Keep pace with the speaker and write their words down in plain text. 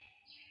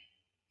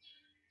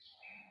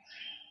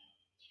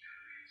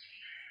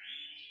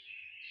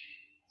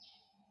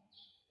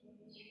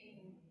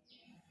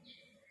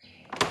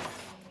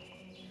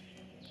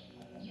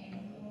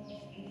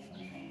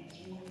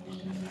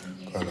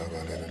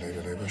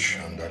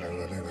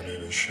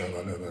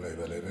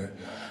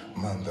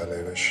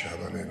Mandalebe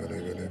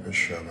Shabalebe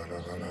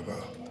Shabalabalaba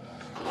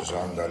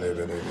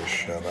Zandalebe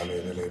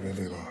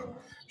Shabaleba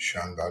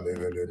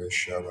Shandalebe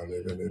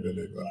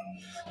Shabaleba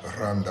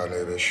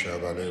Randalebe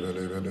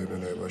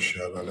Shabaleba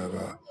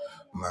Shabalaba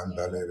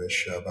Mandalebe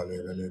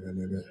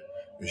Shabalebe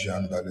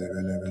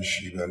Jandalebe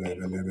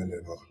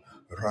Shibaleba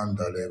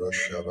Randalebe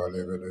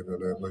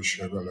Shabaleba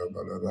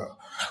Shabalabalaba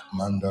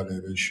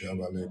Mandalebe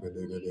Shabaleba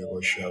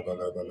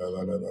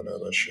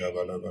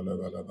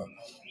Shabalabalaba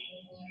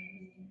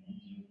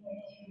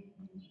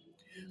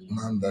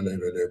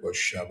Mandalebele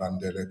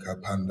boshabandele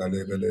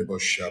kapandalebele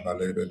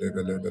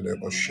boshabalebele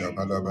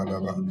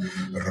boshabalabalaba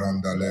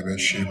randalebe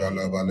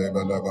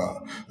shibalabalaba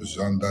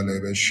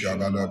zandalebe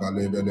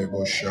shabalabalebele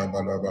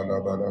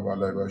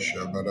boshabalabalaba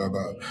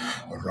shabalaba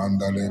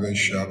randalebe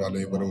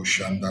shabalebro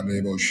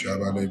shandalebo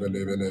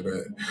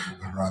shabalebele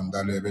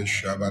randalebe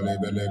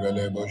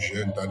shabalebele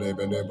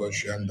boshendalebele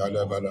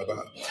boshandalabalaba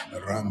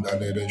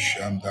randalebe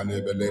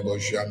shandalebele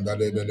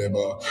boshandalebele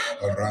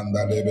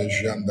randalebe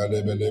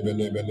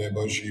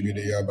shandalebele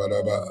Shibiria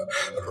Balaba,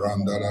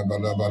 Randala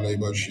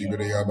Balabalebo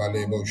Shibiria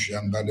Balebo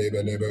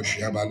Shandalebelebo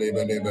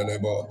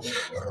Shabalebelebo,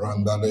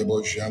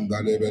 Randalebo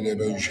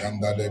Shandalebelebo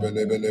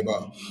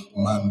Shandalebeleba,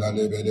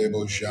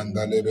 Mandalebelebo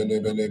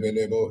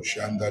Shandalebelebelebo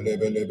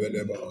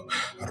Shandalebelebelebo,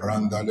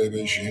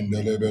 Randalebe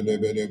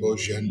Shindelebelebelebo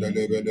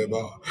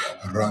Shandalebeleba,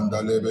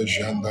 Randalebe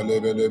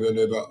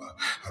Shandalebelebeleba,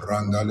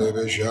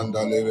 Randalebe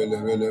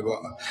Shandalebelebeleba,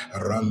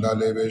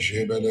 Randalebe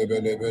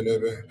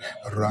Shebelebelebelebe,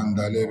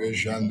 Randalebe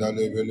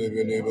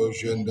Shandalebelebelebo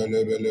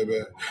Shendalebelebe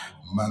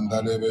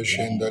Mandalebe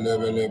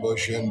Shendalebelebo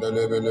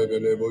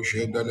Shendalebelebelebo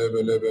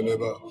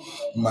Shendalebelebeleba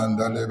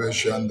Mandalebe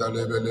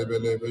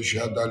Shandalebelebelebe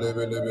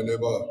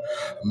Shandalebelebeleba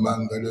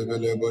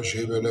Mandalebelebo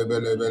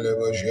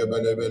Shebelebelebelebo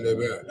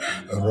Shebelebelebe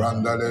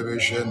Randalebe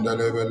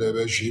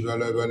Shendalebelebe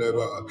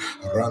Shibelebeleba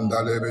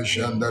Randalebe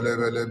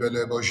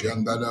Shandalebelebelebo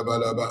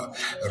Shandalabalaba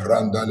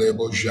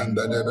Randalebo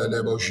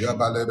Shandalebelebo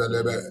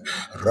Shabalebelebe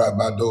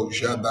Rabado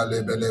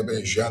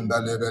Shandalebelebe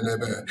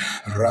Shandalebelebe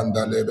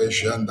Randalebe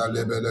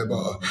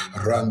Shandalebeleba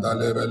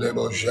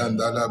Randalebelebo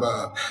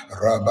Shandalaba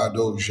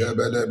Rabado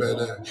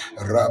Shabelebele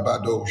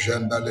Rabado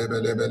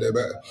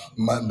Shandalebelebelebe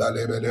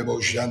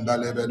Mandalebelebo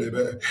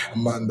Shandalebelebe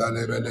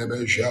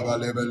Mandalebelebe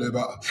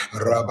Shabalebeleba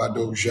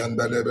Rabado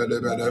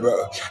Shandalebelebelebe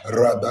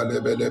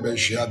Radalebelebe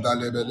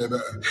Shandalebelebe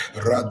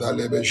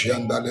Radalebe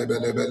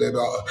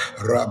Shandalebelebeleba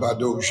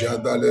Rabado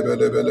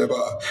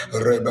Shandalebelebeleba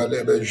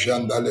Rebalebe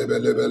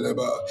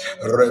Shandalebelebeleba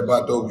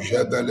Rebado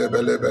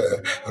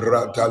Jadalebelebe,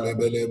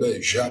 Ratalebelebe,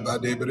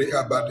 Jabadebri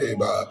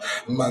Abadeba,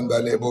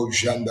 Mandalebo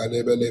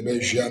Jandalebelebe,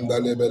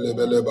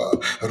 Jandalebelebeleba,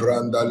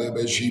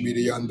 Randalebe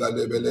Shibiri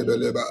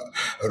Andalebelebeleba,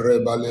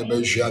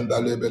 Rebalebe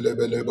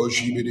Jandalebelebelebo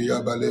Shibiri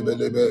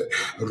Abalebelebe,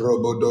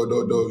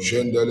 Robododo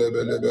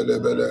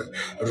Jendelebelebelebele,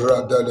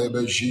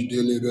 Radalebe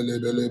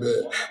Shidelebelebelebe,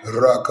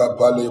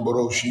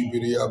 Rakapalebro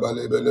Shibiri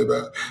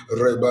Abalebelebe,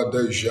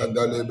 Rebade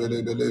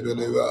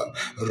Jandalebelebeleba,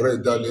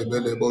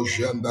 Redalebelebo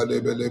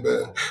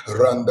Jandalebelebe,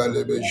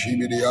 Randalebe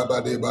Shibiri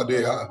Abade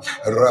Badea,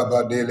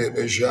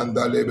 Rabadelebe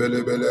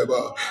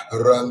Jandalebelebeleba,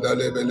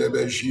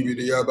 Randalebelebe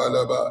Shibiri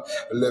Abalaba,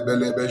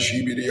 Lebelebe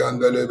Shibiri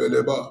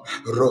Andalebeleba,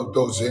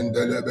 Roto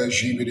Zendelebe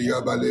Shibiri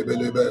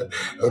Abalebelebe,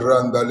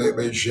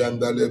 Randalebe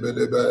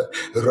Jandalebelebe,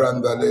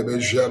 Randalebe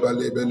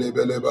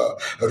Jabalebelebeleba,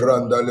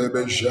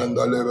 Randalebe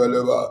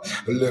Jandalebeleba,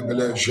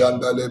 Lebele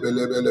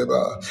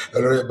Jandalebelebeleba,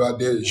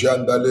 Rebade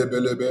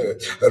Jandalebelebe,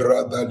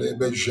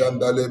 Radalebe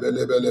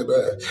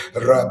Jandalebelebelebe,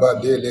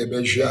 Rabadelebe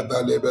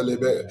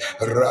Jandalebelebe,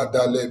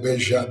 Radalebe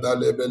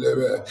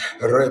Jandalebelebe,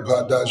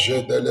 Rebada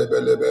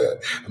Jedelebelebe,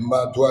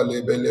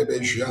 Matwalebelebe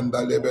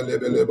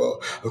Jandalebelebelebo,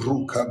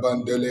 Ruka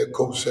Bandele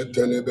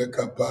Kosetelebe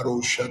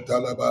Kaparo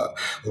Shatalaba,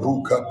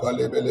 Ruka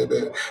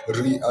Palebelebe,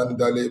 Ri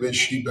Andalebe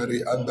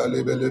Shibari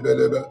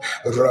Andalebelebelebe,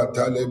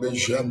 Ratalebe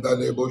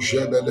Jandalebo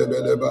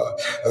Jebelebeleba,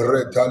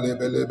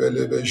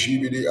 Retalebelebelebe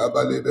Shibiri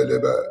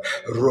Abalebelebe,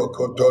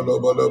 Rokotolo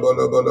Bolo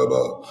Bolo Bolo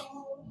Bolo,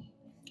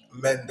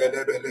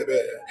 Mendelebelebe,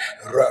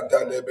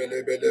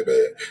 Radalebelebelebe,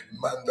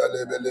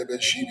 Mandalebelebe,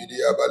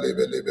 Shibidia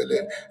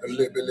Balebelebele,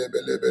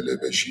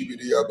 Lebelebelebelebe,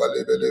 Shibidia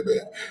Balebelebe,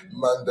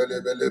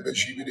 Mandalebelebe,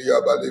 Shibidia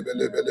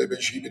Balebelebelebe,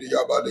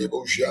 Shibidia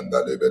Balebo,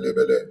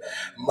 Shandalebelebele,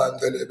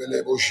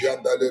 Mandelebelebo,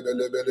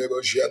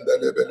 Shandalebelebelebo,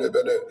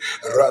 Shandalebelebele,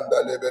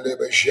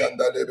 Randalebelebe,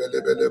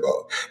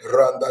 Shandalebelebelebo,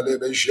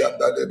 Randalebe,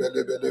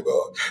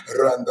 Shandalebelebelebo,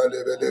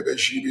 Randalebelebe,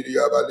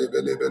 Shibidia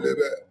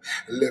Balebelebelebe,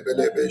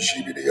 Lebelebe,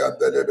 Shibidia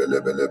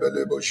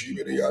Dalebelebelebe,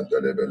 Shibiri and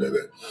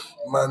Lebelebe,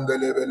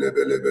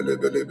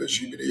 Mandelebelebelebelebe,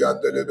 Shibiri and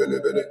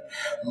andelebelebele.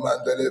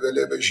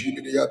 Mandelebelebe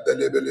shibiri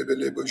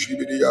andelebelebelebo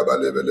shibiri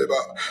abalebeleba.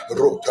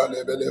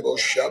 Rotalebelebo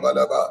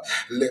shabalaba.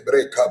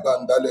 Lebre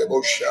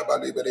kabandalebo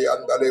shabalibri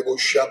andalebo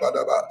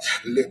shabalaba.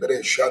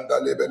 Lebre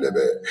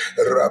shandalebelebe.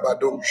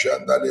 Rabado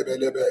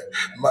shandalebelebe.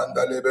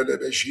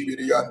 Mandalebelebe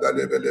shibiri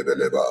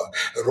andalebelebeleba.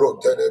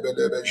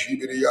 Rotelebelebe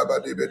shibiri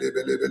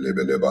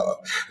abalebelebelebeleba.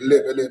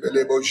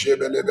 Lebelebelebo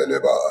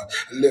shebelebeleba.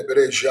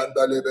 Lebre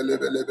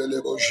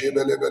shandalebelebelebelebo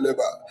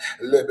shebelebeleba.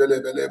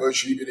 Lebelebelebo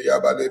shibiri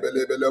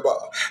abalebelebeleba.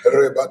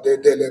 Rebade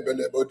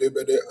delebelebo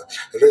debede.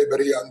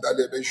 Rebri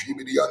andalebe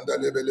shibiri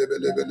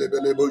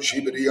andalebelebelebelebo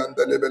shibiri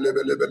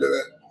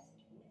andalebelebelebelebe.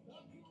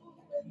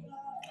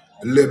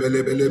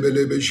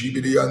 Lebelebelebelebe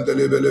shibiri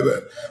yandelebelebe.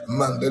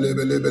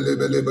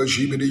 Mandelebelebelebelebe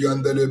shibiri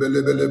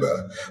yandelebelebelebe.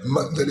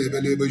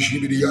 Mandelebelebe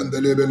shibiri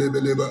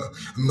yandelebelebelebe.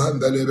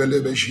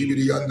 Mandelebelebe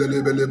shibiri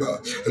yandelebelebe.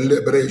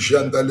 Lebre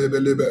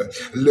jandelebelebe.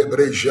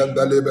 Lebre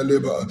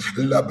jandelebelebe.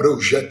 Labro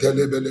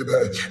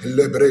jetelebelebe.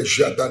 Lebre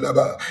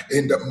jadalaba.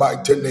 In the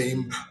mighty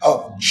name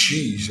of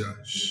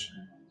Jesus.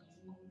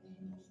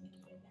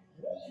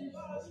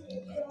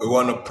 We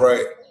want to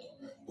pray.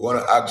 We want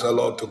to ask the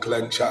Lord to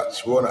cleanse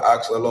us. We want to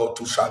ask the Lord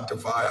to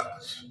sanctify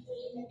us.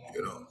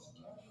 You know.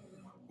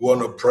 We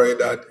want to pray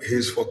that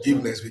His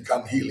forgiveness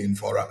become healing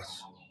for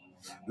us.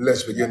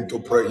 Let's begin to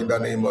pray in the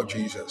name of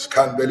Jesus.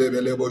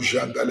 Kandelebelebo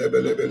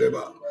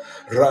shandelebelebeleba.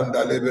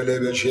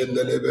 Randalebelebe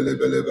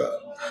shendelebelebeleba.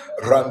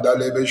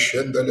 Randalebe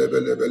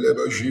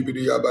shendelebelebeleba.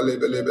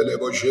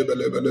 Jibriyabalebelebelebo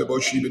shebelebelebo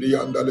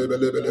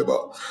shibriyandalebelebeleba.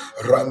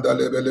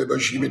 Randalebelebe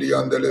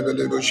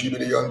shibriyandelebelebo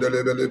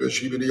shibriyandelebelebe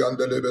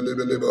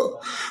shibriyandelebelebeleba.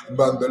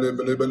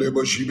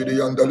 Bandelebelebelebo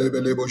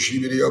shibriyandelebelebo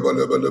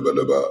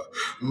shibriyabalebelebeleba.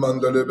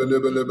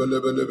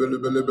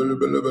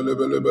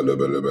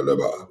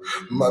 Mandelebelebelebelebelebelebelebelebelebelebelebeleba.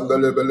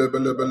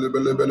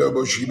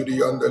 Mandelebelebelebelebelebelebo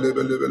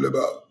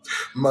shibriyandelebelebeleba.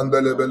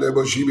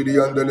 Mandelebelebo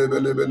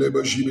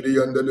shibriyandelebelebelebo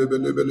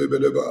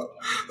shibriyandelebelebeleba.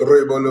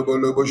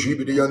 Rebolebelebo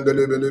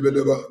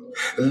shibriyandelebelebeleba.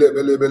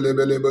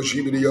 Lebelebelebelebo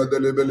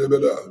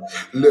shibriyandelebelebela.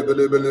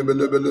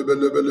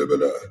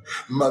 Lebelebelebelebelebelebela.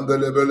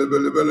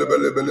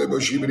 Mandelebelebelebelebelebelebo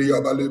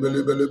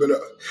shibriyabalebelebelebela.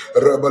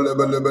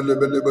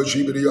 Rabalebelebelebelebo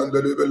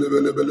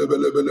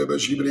shibriyandelebelebelebelebelebe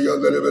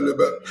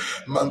shibriyandelebelebe.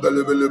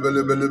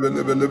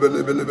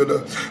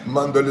 Mandelebelebelebelebelebelebele.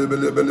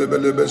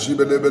 Mandelebelebelebelebe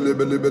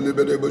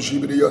shibriyandele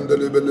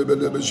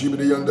shibriyandele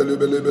shibriyandele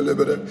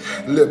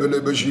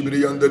lebelebe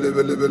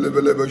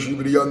shibriyandele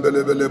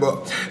shibriyandele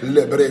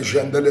lebre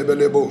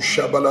jandelebelebo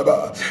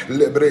shabalaba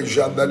lebre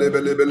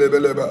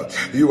jandelebelebeleba.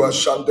 You are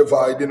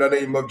sanctified in the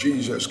name of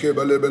Jesus.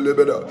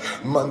 Kebelebelebela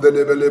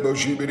mandelebelebo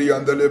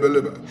shibriyandele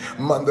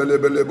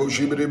mandelebelebo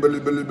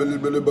shibriyandele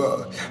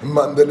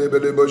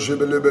mandelebelebo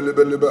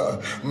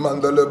shibriyandele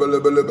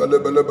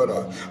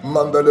mandelebelebelebeleba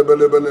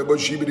mandelebelebelebo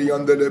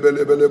shibriyandele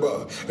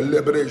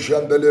lebre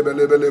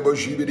jandelebelebelebo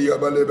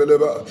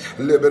shibriyabalebeleba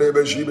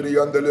lebre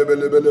shibriyandele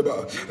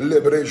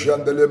lebre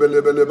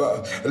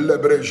jandelebeleba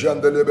lebre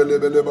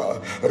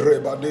jandelebeleba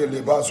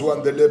rebadele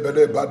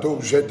bazwandelebele bado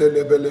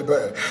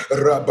jetelebelebe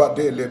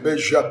rabadele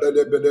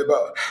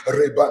bejandelebeleba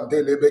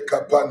rebandelebe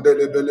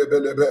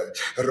kapandelebelebelebe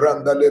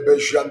randalebe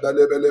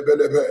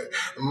jandelebelebelebe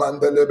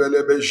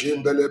mandelebelebe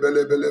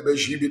jindelebelebelebe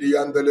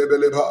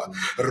shibriyandelebeleba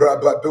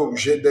rabado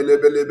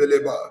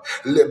jedelebelebeleba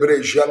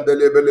lebre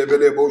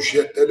jandelebelebelebo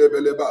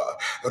jetelebeleba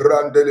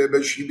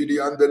randelebe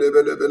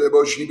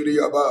shibriyandelebelebelebo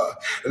shibriyaba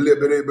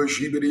lebre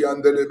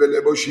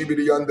shibriyandelebelebo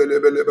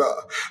shibriyandelebeleba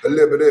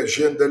lebre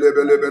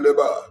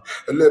jendelebelebeleba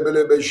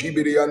lebelebe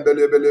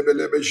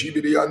shibriyandelebelebelebe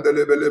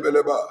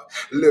shibriyandelebelebeleba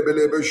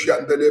lebelebe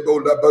jandelebo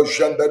laba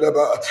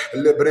jandeleba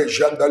lebre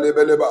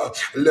jandelebeleba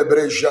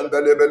lebre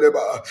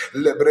jandelebeleba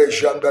lebre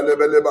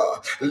jandelebeleba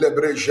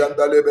lebre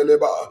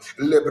jandelebeleba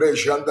lebre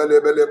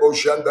jandelebelebo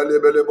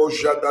jandelebelebo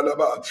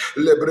jandalaba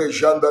lebre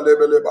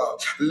jandelebeleba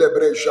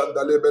lebre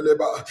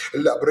jandelebeleba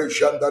lebre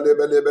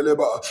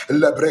jandelebeleba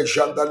lebre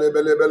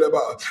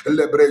jandelebeleba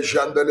lebre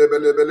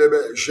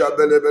jandelebeleba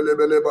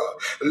jandelebeleba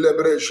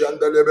lebre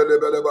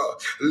jandelebeleba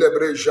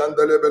lebre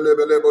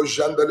jandelebeleba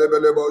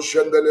jandelebeleba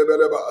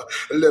jandelebeleba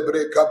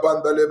lebre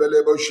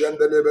kabandelebeleba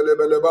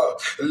jandelebeleba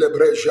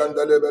lebre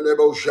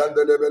jandelebeleba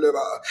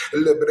jandelebeleba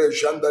lebre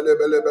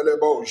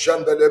jandelebeleba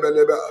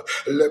jandelebeleba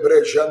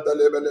lebre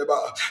jandelebeleba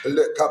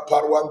le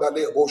kaparwanda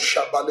lebo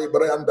shabale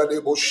branda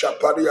lebo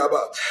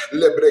shapariaba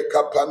lebre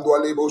kapandwa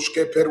lebo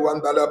ske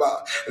perwanda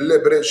laba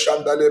lebre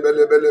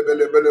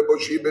shandalebelebelebelebele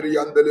boshibiri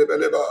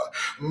andelebeleba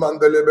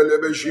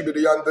mandelebelebe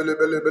shibiri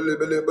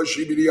andelebelebelebele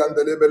shibiri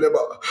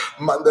andelebeleba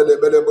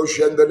mandelebele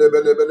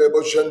boshendelebelebele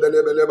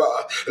boshendelebeleba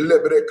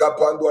lebre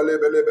kapandwa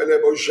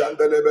lebelebele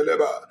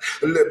boshandelebeleba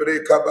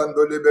lebre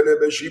kabando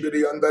lebelebe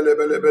shibiri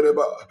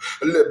andelebelebeleba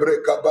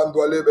lebre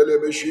kabandwa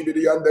lebelebe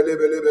shibiri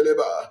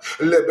andelebelebeleba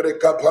lebre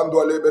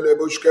kapandwa lebele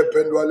boshke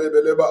pendwa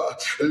lebeleba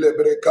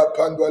lebre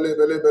kapandwa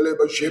lebelebele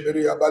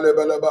boshibiri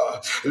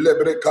abalebeleba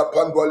lebre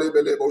kapandwa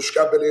lebele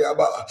boshkabele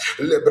aba,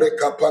 lebre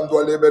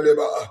kapandwa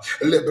lebeleba,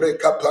 lebre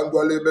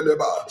kapandwa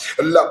lebeleba,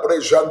 labre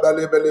janda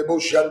lebele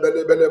boshanda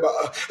lebeleba,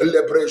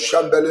 lebre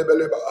shanda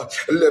lebeleba,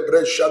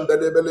 lebre shanda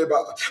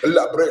lebeleba,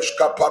 labre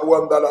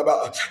kaparwanda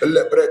laba,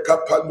 lebre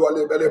kapandwa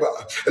lebeleba,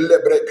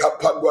 lebre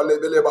kapandwa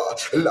lebeleba,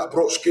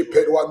 labroski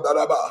perwanda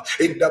laba.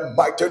 In the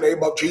mighty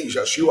name of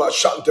Jesus, you are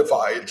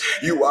sanctified,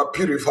 you are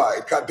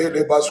purified.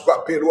 Kadele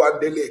baskwa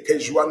perwandele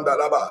kejwanda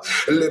laba,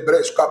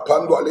 lebre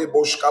kapandwa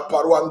leboshka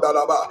parwanda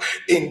laba.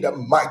 In the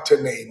mighty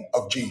name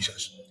of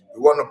Jesus,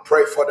 we want to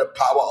pray for the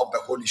power of the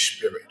Holy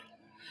Spirit.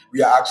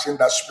 We are asking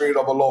that Spirit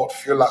of the Lord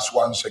fill us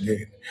once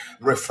again,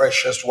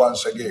 refresh us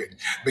once again.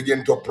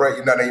 Begin to pray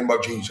in the name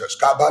of Jesus.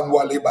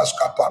 Kabanwa libas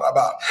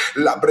kaparaba,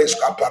 labres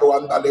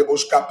kaparwanda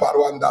lebus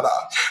kaparwanda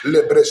la,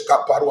 lebres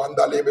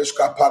kaparwanda lebes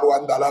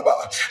kaparwanda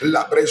laba,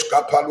 labres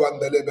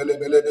kaparwanda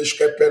lebelebelebes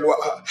kepelwa,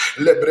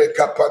 lebre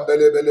kapanda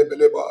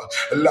lebelebeleba,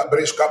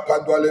 labres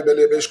kapandwa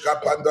lebelebes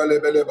kapanda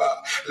lebeleba,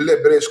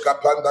 lebres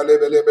kapanda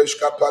lebelebes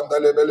kapanda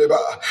lebeleba,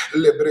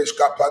 lebres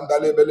kapanda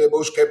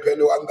lebelebus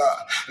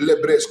kepelwanda,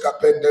 lebres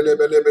kapende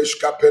lebelebes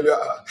kapela,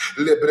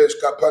 lebres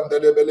kapanda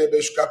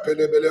lebelebes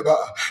kapelebeleba,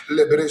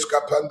 lebres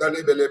kapanda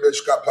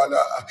lebelebes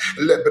kapala,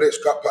 lebres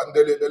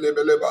kapanda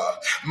lebelebeleba,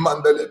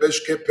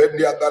 mandelebes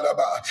kependia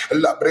dalaba,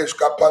 labres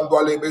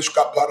kapandwa lebes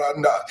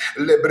kaparanda,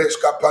 lebres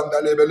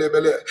kapanda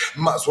lebelebele,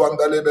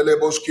 mazwanda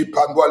lebelebos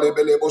kipandwa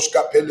lebelebos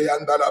kapele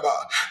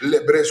andalaba,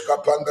 lebres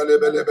kapanda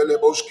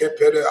lebelebelebos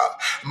kepelea,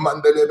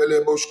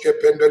 mandelebelebos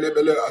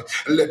kependelebele,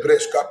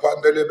 lebres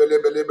kapanda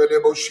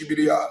lebelebelebos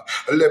shibiria,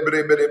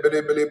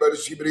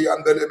 lebrebelebelebelebos shibiri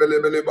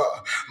andelebelebeleba,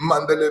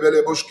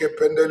 mandelebelebos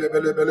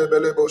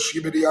kependelebelebelebos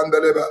shibiri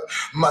andeleba,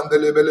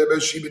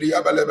 mandelebelebos shibiri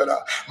abalebela,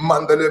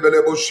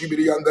 mandelebelebos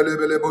shibiri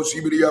andelebelebos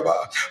shibiri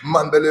aba,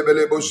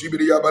 mandelebelebos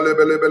shibiri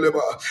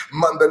abalebelebeleba,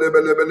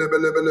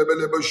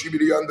 mandelebelebelebelebos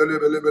shibiri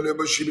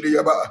andelebelebelebos shibiri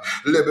aba,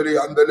 lebri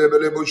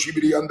andelebelebos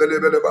shibiri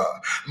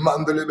andelebeleba,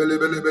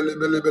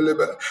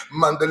 mandelebelebelebelebelebe,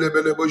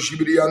 mandelebelebos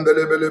shibiri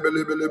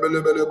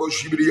andelebelebelebelebos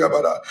shibiri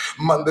abala,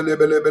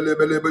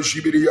 mandelebelebelebelebos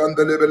shibiri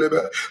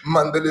andelebelebe,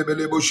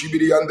 mandelebelebo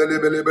shibiri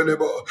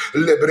andelebelebelebo,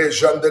 lebre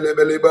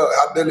jandelebeleba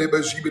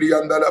andelebe shibiri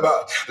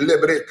andalaba,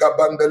 lebre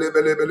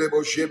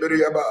kabandelebelebelebo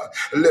shibiri aba,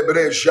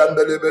 lebre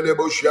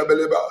jandelebelebo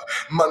shabeleba,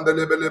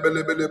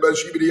 mandelebelebelebelebe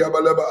shibiri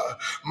abalaba,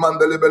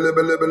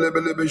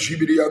 mandelebelebelebelebe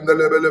shibiri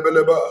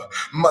andelebelebeleba,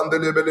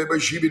 mandelebelebe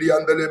shibiri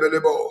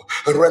andelebelebo,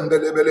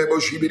 rendelebelebo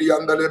shibiri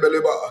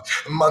andelebeleba,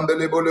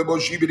 mandelebelebo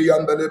shibiri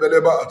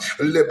andelebeleba,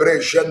 lebre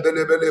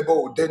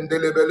jandelebelebo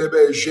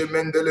dendelebelebe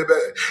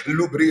jemendelebe,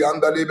 lubri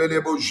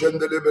andalebelebo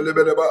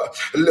jendelebelebeleba,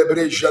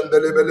 lebre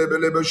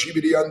jandelebelebelebe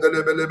shibiri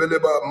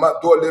andelebelebeleba,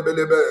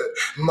 matolebelebe,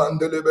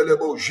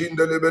 mandelebelebo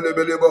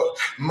jindelebelebeleba,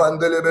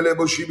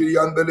 mandelebelebo shibiri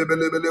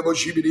andelebelebelebo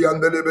shibiri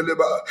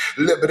andelebeleba,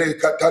 lebre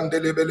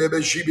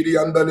katandelebelebe shibiri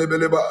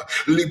andelebeleba,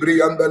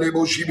 libri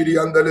andalebo shibiri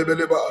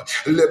andelebeleba,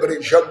 lebre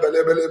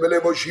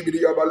jandelebelebelebo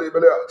shibiri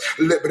abalebeleba,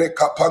 lebre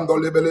kapando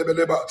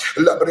lebelebeleba,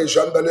 lebre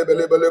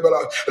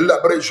jandelebelebeleba,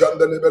 lebre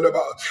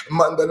jandelebeleba,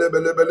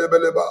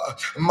 mandelebelebeleba,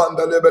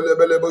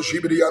 mandalebelebelebo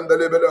shibiri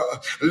andelebeleba,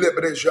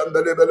 lebre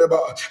jandelebeleba,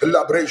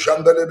 lebre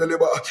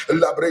jandelebeleba,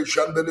 lebre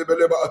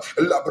jandelebeleba,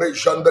 lebre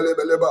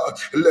jandelebeleba,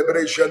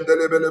 lebre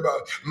jandelebeleba,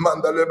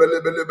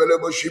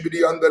 mandalebelebelebo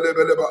shibiri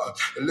andelebeleba,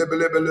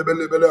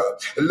 lebelebelebeleba,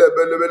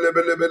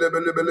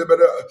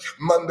 lebelebelebelebelebeleba,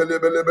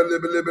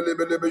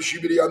 mandelebelebelebelebelebe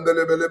shibiri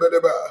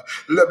andelebeleba,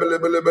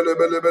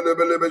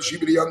 lebelebelebelebelebelebe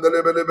shibiri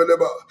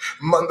andelebeleba,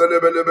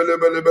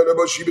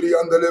 mandelebelebelebelebelebe shibiri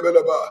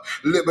andelebeleba,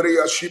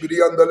 lebre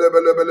shibiri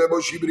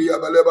andelebelebelebo shibiri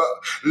abaleba,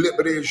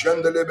 lebre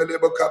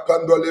jandelebelebo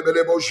kapando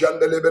lebelebo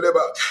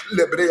jandelebeleba,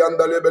 lebre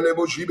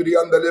andelebelebo shibiri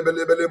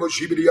andelebelebelebo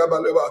shibiri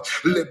abaleba,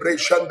 lebre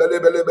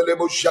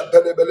jandelebelebelebo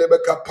jandelebelebe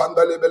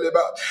kapanda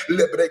lebeleba,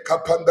 lebre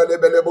kapanda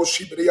lebelebo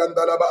shibiri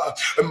andalaba,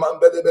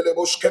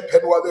 mandelebelebo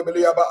skepenwa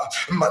lebeliaba,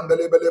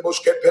 mandelebelebo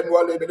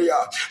skepenwa lebelia,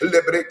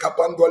 lebre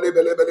kapando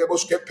lebelebelebo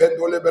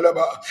skependo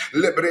lebeleba,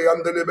 lebre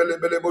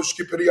andelebelebelebo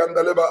skipiri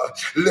andaleba,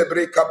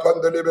 lebre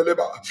kapanda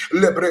lebeleba,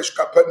 lebre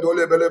skapando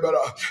lebeleba,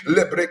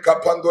 lebre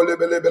kapando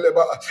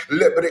lebelebeleba,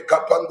 lebre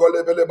kapando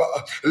lebeleba,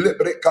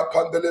 lebre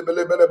kapando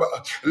lebelebeleba,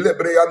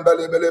 lebre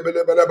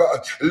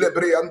andalebelebeleba,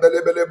 lebre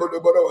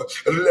andelebelebeleba,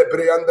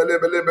 lebre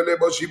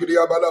andelebelebeleba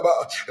shibria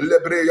balaba,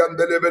 lebre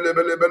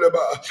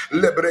andelebelebeleba,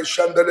 lebre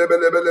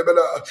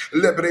shandelebelebeleba,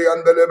 lebre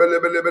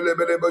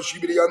andelebelebeleba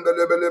shibri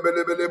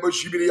andelebelebeleba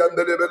shibri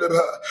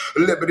andelebeleba,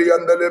 lebre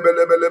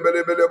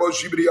andelebelebeleba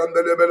shibri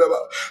andelebeleba,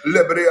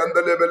 lebre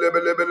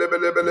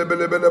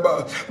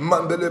andelebelebeleba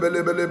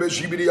mandelebelebeleba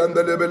shibri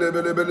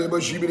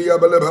andelebelebeleba shibri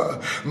abalaba,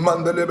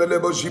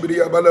 mandelebeleba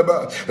shibri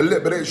abalaba,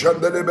 lebre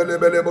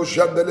shandelebelebeleba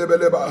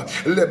shandelebeleba,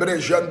 lebre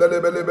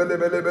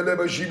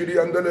shandelebelebeleba shibri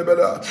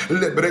andelebela,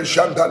 lebre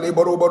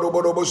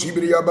shandeleborobo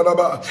shibri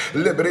abalaba,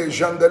 lebre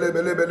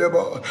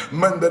shandelebelebeleba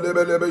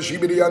mandelebelebe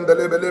shibri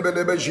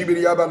andelebelebeleba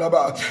shibri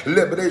abalaba,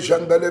 lebre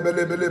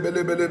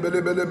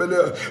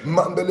shandelebelebelebelebelebele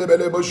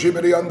mandelebeleba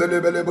shibri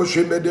andelebeleba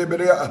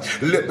shibedebrea,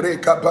 lebre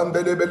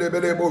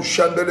kapandelebelebeleba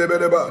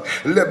shandelebeleba,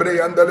 lebre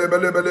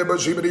andelebelebeleba,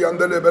 shibri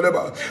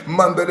andelebeleba,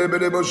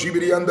 mandelebelebo,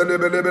 shibri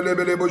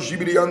andelebelebelebo,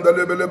 shibri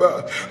andelebeleba,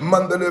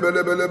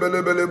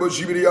 mandelebelebelebelebo,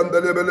 shibri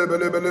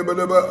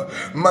andelebelebelebeleba,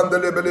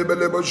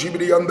 mandelebelebelebo,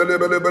 shibri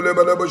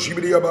andelebelebelebelebo,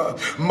 shibri aba,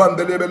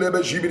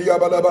 mandelebelebe, shibri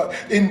abalaba.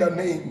 In the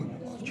name,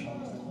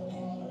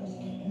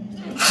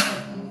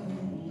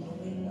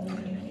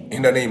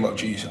 in the name of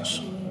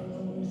Jesus,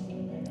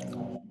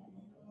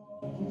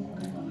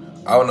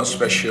 I want to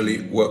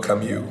specially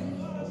welcome you,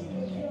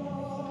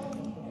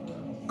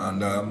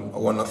 and I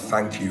want to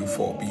thank you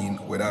for being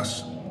with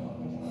us.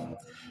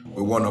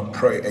 We want to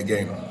pray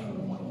again.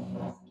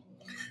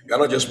 We are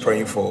not just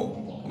praying for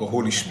the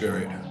Holy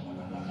Spirit,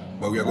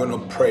 but we are going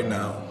to pray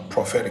now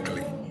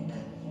prophetically.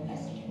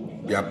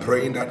 We are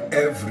praying that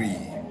every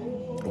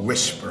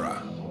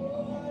whisperer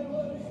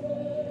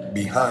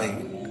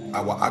behind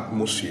our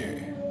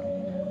atmosphere,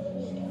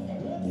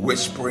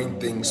 whispering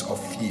things of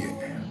fear,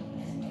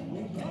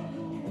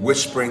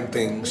 whispering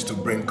things to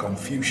bring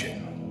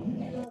confusion,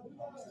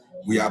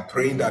 we are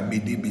praying that may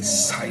they be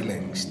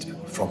silenced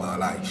from our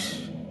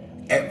lives.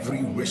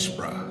 Every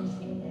whisperer,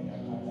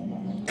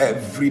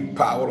 every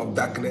power of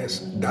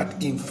darkness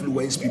that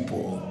influence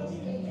people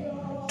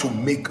to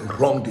make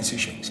wrong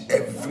decisions,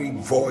 every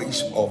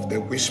voice of the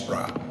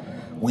whisperer,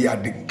 we are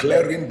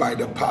declaring by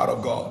the power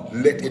of God,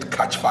 let it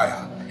catch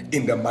fire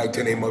in the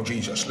mighty name of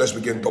Jesus. Let's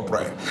begin to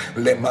pray.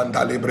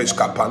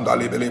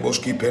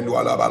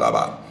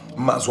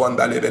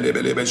 Mazwanda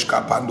lebelebelebe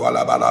skapando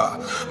alabala,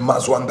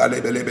 mazwanda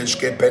lebelebe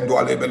skependo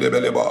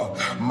alebelebeleba,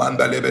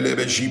 manda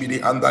lebelebe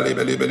jibidi anda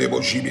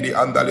lebelebelebo jibidi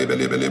anda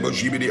lebelebelebo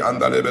jibidi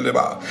anda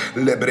lebeleba,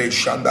 lebre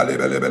shanda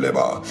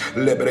lebelebeleba,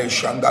 lebre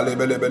shanda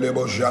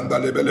lebelebelebo janda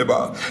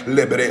lebeleba,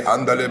 lebre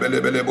anda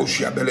lebelebelebo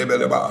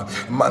shabelebeleba,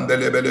 manda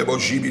lebelebo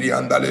jibidi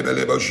anda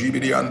lebelebo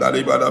jibidi anda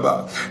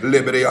lebalaba,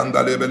 lebre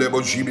anda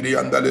lebelebo jibidi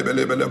anda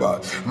lebelebeleba,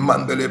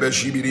 manda lebe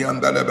jibidi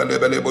anda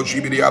lebelebelebo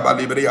jibidi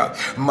abalibria,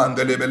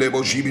 manda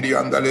lebelebo jibidi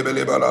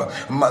andalebelebala,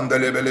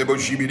 mandelebelebo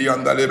jibidi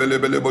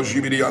andalebelebelebo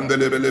jibidi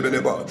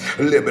andelebelebeleba,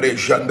 lebre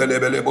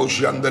jandelebelebo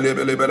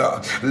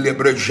jandelebelebela,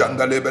 lebre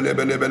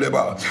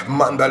jandelebelebeleba,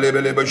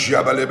 mandalebelebo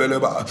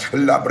jabalebeleba,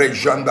 labre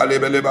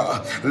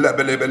jandelebeleba,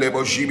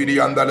 lebelebelebo jibidi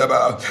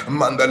andaleba,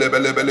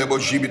 mandalebelebelebo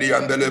jibidi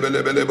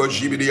andelebelebelebo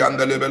jibidi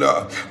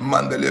andelebela,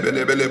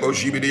 mandelebelebelebo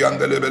jibidi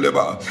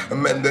andelebeleba,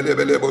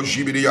 mendelebelebo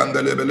jibidi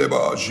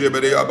andelebeleba,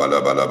 jibidi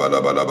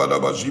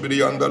abalabalabalaba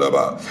jibidi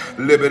andaleba,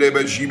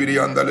 lebelebe jibidi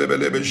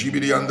andalebelebe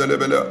jibidi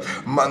andelebele,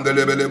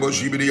 mandelebelebo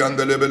jibidi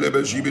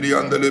andelebelebe jibidi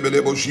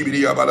andelebelebo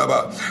jibidi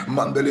abalaba,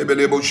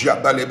 mandelebelebo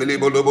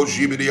jabalebelebo lobo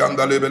jibidi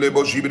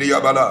andelebelebo jibidi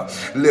abala,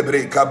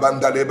 lebre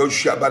kabandalebo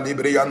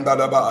jabalibri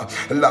andalaba,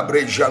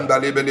 labre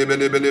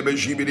jandalebelebelebe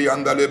jibidi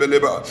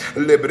andelebeleba,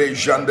 lebre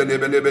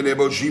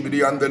jandelebelebelebo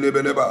jibidi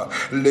andelebeleba,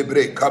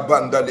 lebre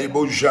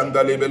kabandalebo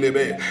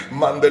jandalebelebe,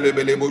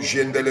 mandelebelebo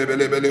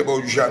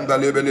jendelebelebelebo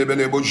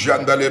jandalebelebelebo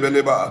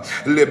jandalebeleba,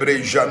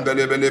 lebre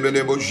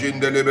jandelebelebelebo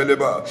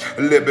jindelebeleba,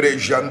 lebre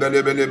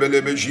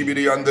jandelebelebelebe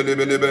jibidi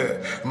andelebelebe,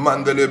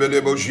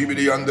 mandelebelebo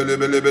jibidi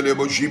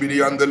andelebelebelebo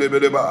jibidi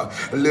andelebeleba,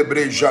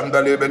 lebre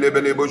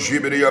jandelebelebelebo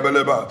jibidi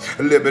abeleba,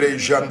 lebre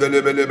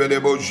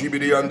jandelebelebelebo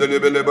jibidi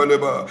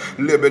andelebelebeleba,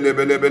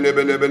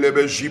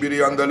 lebelebelebelebelebe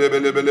jibidi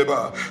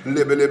andelebelebeleba,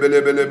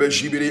 lebelebelebelebe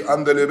jibidi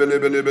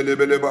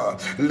andelebelebelebeleba,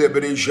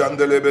 lebre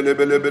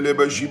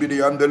jandelebelebelebe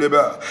jibidi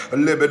andeleba,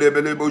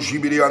 lebelebelebo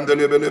jibidi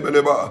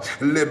andelebelebeleba,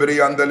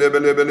 lebre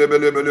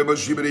andelebelebelebe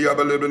jibidi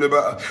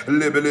abelebeleba,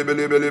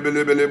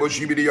 lebelebelebelebe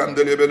jibidi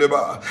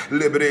andelebeleba,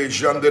 lebre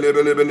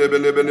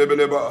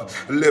jandelebelebeleba,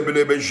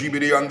 lebelebe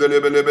jibidi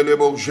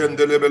andelebelebe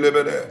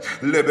jendelebelebele,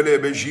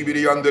 lebelebe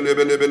jibidi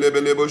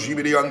andelebelebelebe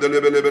jibidi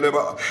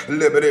andelebeleba,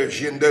 lebre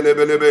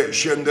jendelebelebe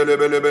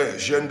jendelebelebe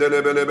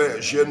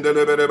jendelebelebe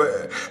jendelebelebe,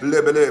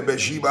 lebelebe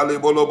jibale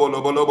bolo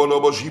bolo bolo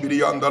bolo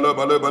jibidi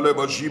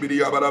andelebelebe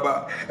jibidi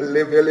abalaba,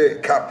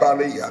 levele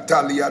kapalia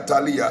talia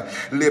talia,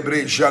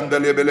 lebre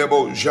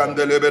jandelebelebo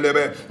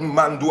jandelebelebe,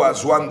 mandua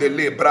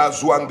zwandele bra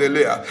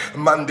zwandelea,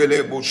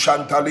 mandelebo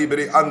shanta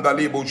libre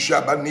andalibo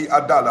shabani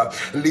adala,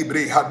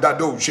 libre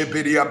hadado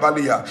jeperia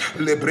balia,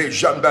 lebre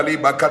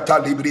jandaliba kata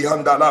libri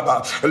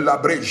handalaba,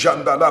 labre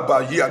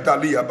jandalaba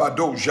yadalia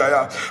bado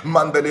jaya,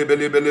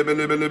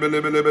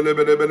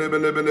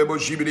 mandelebelebelebelebelebelebelebelebelebelebelebo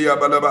jibria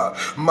balaba,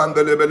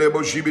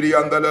 mandelebelebo jibria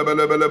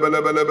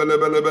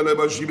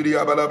andalebelebelebelebelebelebelebo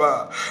jibria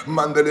balaba,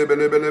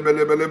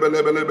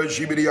 mandelebelebelebelebelebelebe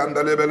jibria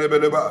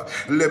andalebelebeleba,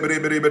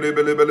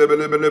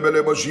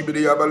 lebrebelebelebelebelebelebo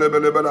jibria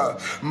balebelebela,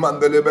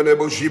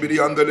 mandelebelebo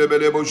jibria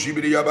andalebelebo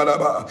jibria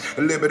balaba,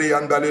 lebre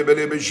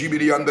andalebelebe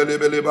jibria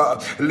andalebeleba,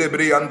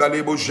 lebre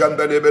andalebo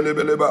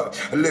jandalebelebeleba,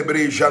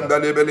 lebre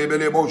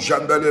jandalebelebelebo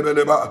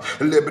jandalebeleba,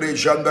 lebre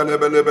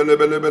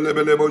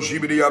jandalebelebelebelebelebo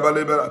jibria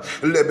baleba,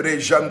 lebre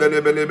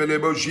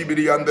jandalebelebelebo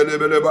jibria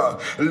andalebeleba,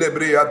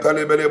 lebre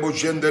atalebelebo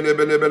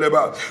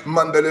jendelebelebeleba,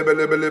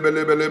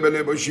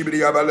 mandelebelebelebelebelebo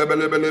jibria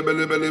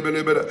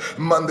balebelebelebelebelebele,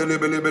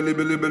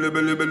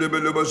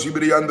 mandelebelebelebelebelebelebo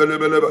jibria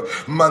andalebeleba,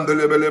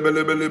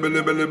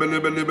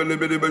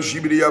 mandelebelebelebelebelebelebelebelebe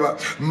Shibriaba,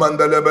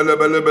 Mandala Bella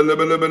Bella Bella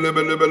Bella Bella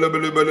Bella Bella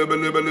Bella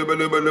Bella Bella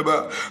Bella Bella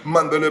Bella,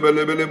 Mandala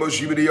Bella Bella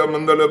Shibria,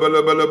 Mandala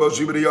Bella Bella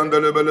Shibria,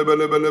 Andala Bella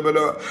Bella Bella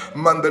Bella,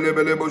 Mandala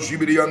Bella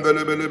Shibria,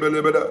 Andala Bella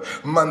Bella Bella,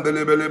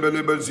 Mandala Bella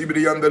Bella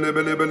Shibria, Andala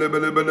Bella Bella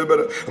Bella Bella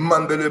Bella,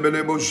 Mandala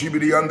Bella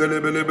Shibria,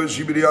 Andala Bella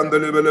Shibria,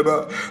 Andala Bella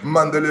Bella,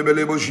 Mandala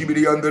Bella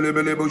Shibria, Andala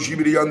Bella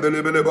Shibria,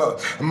 Andala Bella Bella,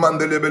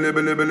 Mandala Bella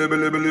Bella Bella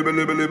Bella Bella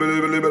Bella Bella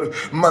Bella Bella,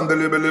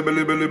 Mandala Bella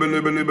Bella Bella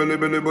Bella Bella Bella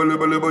Bella Bella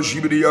Bella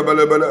Shibria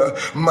Bella Bella,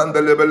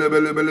 Mandala Bella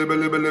Bella Bella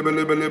Bella Bella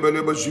Bella Bella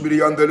Bella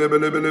Shibria, Andala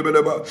Bella Bella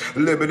Bella,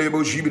 Lebele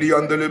Shibria,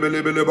 Andala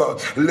Bella Bella,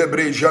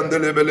 Lebre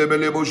Jandele Belle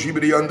Belle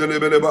Shibri Andele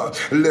Beleba,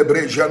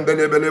 Lebre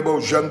Jandele Belebo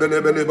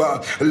Jandele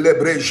Beleba,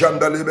 Lebre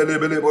Jandele Belle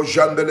Belebo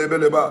Jandele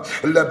Beleba,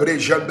 Lebre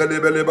Jandele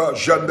Beleba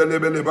Jandele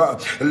Beleba,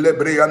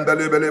 Lebre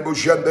Andele Belebo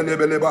Jandele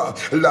Beleba,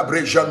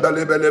 Labre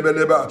Jandele Belle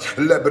Beleba,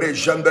 Lebre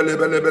Jandele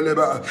Belle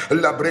Beleba,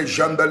 Labre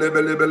Jandele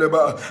Belle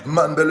Beleba,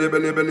 Mandele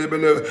Belle Belle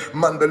Belle,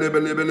 Mandele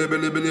Belle Belle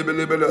Belle Belle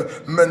Belle Belle,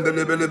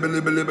 Mandele Belle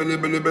Belle Belle Belle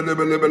Belle Belle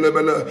Belle Belle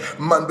Belle,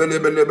 Mandele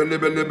Belle Belle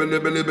Belle Belle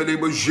Belle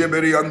Belle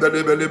Jeberi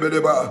Andele Belle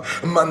Beleba,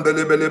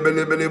 Mandele Belle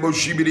Belle Belle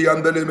Shibiri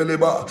Andele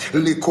Beleba,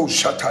 Liko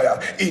Shataya,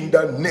 in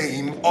the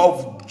name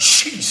of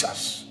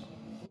Jesus.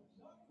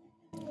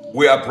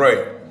 We are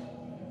praying.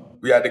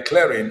 We are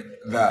declaring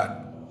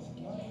that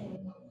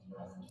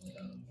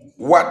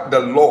what the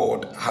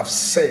Lord have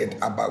said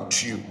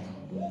about you,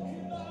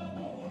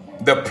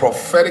 the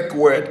prophetic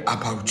word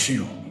about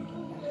you,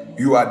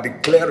 you are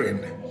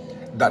declaring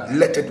that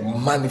let it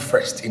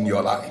manifest in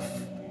your life.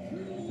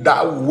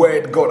 That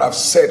word God have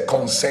said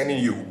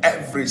concerning you,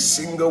 every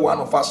single one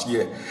of us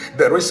here,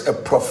 there is a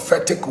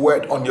prophetic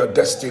word on your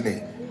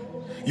destiny.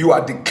 You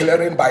are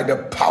declaring by the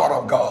power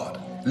of God,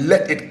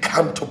 let it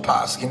come to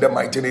pass in the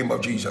mighty name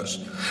of Jesus.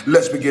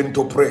 Let's begin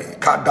to pray.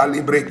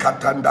 Kadalibre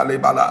katandale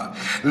bala,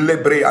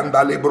 lebre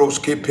andale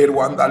broski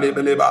perwandale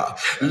beleba,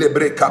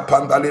 lebre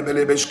kapandale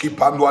belebeski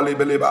pandwale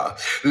beleba,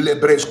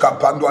 lebres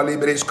kapandwale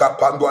breska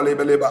pandwale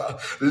beleba,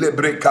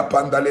 lebre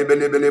kapandale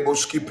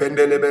belebeleboski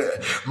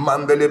pendelebe,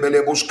 mandele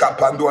beleboska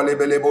pandwale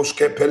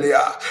beleboske pelea,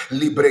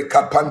 libre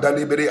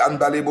kapandale bre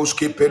andale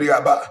boski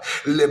periaba,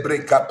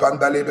 lebre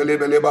kapandale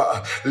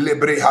belebeleba,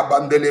 lebre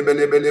habandele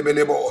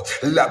belebelebelebo,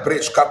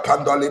 labres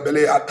capando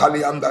alebele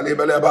atali andale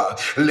beleba,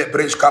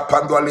 lebres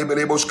capando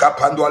alebele bos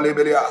capando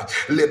alebelea,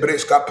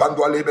 lebres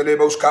capando alebele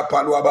bos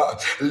capaluaba,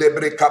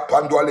 lebre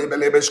capando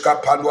alebele bos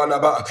capando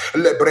alaba,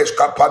 lebres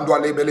capando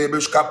alebele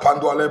bos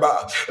capando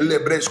aleba,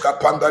 lebres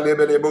capando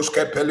alebele bos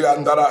capele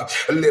andara,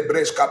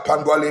 lebres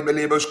capando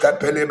alebele bos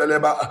capele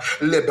beleba,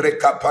 lebre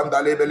capando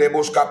alebele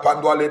bos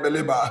capando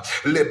alebeleba,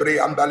 lebre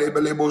andale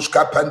bele bos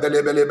capande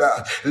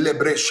lebeleba,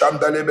 lebre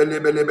chandale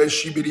belebele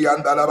shibiri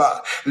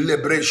andalaba,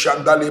 lebre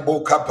chandale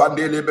bo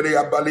capande lebre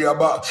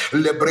abaliaba,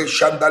 lebre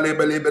chandale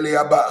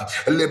belebeleaba,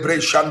 lebre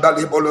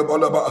chandale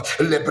boloboloba,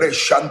 lebre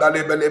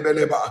chandale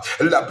belebeleba,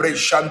 lebre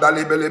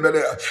chandale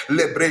belebele,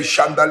 lebre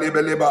chandale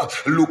beleba,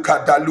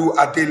 lukadalu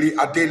adeli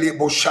adeli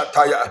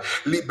boshataya,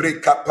 libre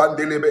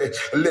kapandelebe,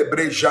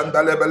 lebre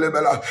chandale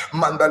belebela,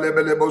 mandale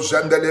belebo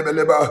zandale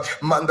beleba,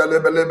 mandale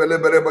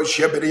belebelebe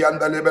shebri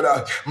andale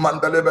bela,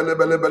 mandale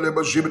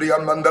belebelebe shibri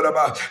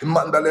andalaba,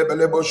 mandale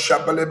belebo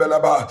shabale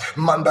belaba,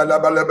 mandala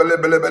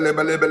belebelebe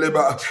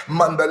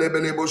mandale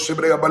belebo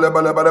shibria bala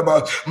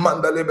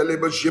mandale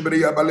belebo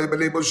shibria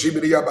belebo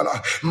shibria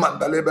bala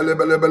mandale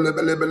belebelebe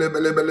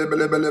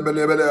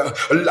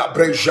la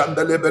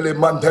brejandale bele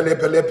mandale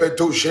bele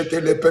petu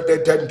shetele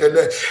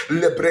petentele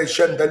le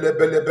brejandale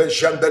belebe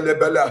jandale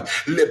bela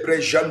le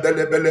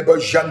brejandale belebo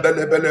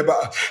jandale beleba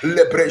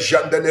le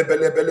brejandale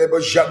belebelebe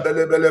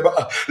jandale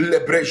beleba le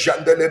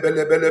brejandale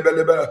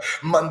belebelebe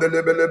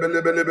mandale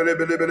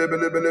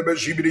belebelebe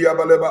shibria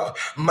baleba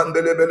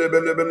mandale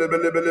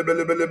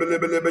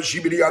belebelebe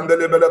shibiri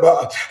andele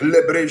beleba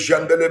lebre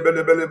jandele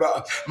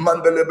belebeleba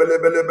mandele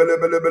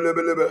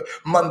belebelebe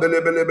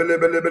mandele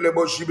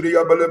belebelebe shibiri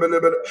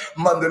belebelebe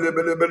mandele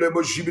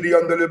belebelebe shibiri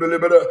andele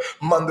belebele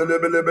mandele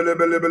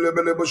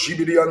belebelebe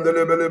shibiri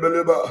andele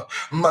belebeleba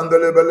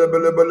mandele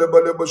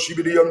belebelebe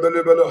shibiri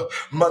andele bele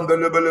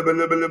mandele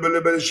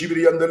belebelebe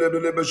shibiri andele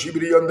belebe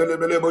shibiri andele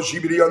belebe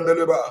shibiri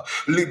andele ba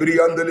libri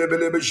andele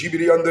belebe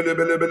shibiri andele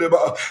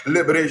belebeleba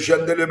lebre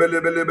jandele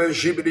belebelebe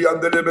shibiri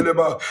andele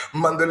beleba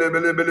mandele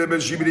belebelebe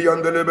shibiri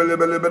andele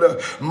belebelebe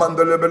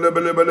mandele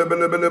belebelebe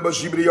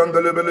shibiri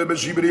andele belebe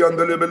shibiri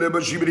andele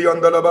belebe shibiri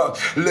andalaba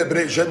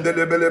lebre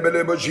jandele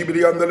belebelebe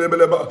shibiri andele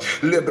beleba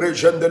lebre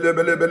jandele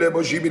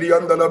belebelebe shibiri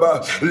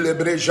andalaba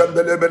lebre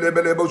jandele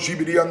belebelebe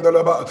shibiri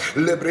andalaba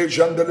lebre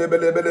jandele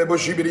belebelebe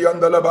shibiri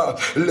andalaba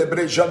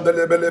lebre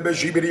jandele belebe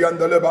shibiri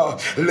andalaba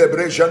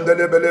lebre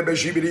jandele belebe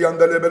shibiri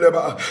andele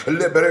beleba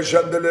lebre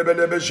jandele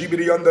belebe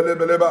shibiri andele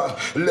beleba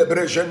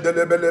lebre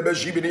jandele belebe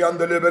shibiri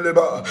andele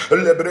beleba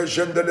lebre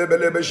jandele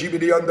belebe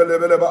shibiri andele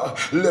beleba,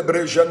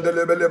 lebrejan de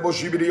lebelebo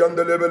shibirian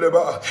de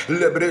lebeleba,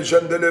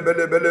 lebrejan de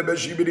lebelebe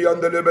shibirian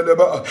de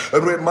lebeleba,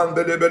 reman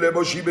de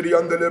lebelebo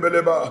shibirian de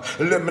lebeleba,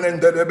 lemnen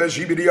de lebe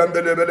shibirian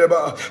de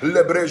lebeleba,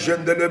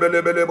 lebrejan de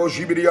lebelebo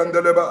shibirian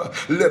de leba,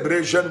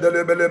 lebrejan de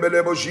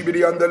lebelebo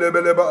shibirian de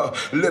lebeleba,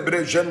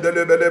 lebrejan de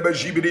lebelebe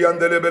shibirian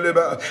de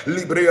lebeleba,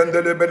 librean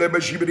de lebelebe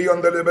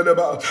shibirian de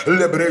lebeleba,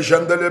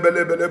 lebrejan de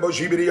lebelebo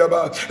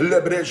shibiriaba,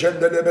 lebrejan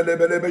de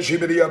lebelebe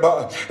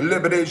shibiriaba,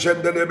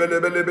 lebrejan de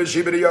lebelebe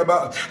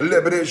shibiriaba,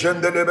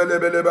 lebrejan de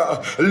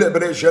lebeleba,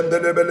 lebrejan de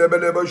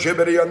lebelebe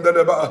shibirian de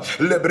leba,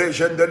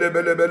 lebrejan de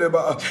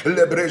lebeleba,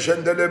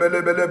 lebrejan de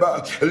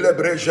lebeleba,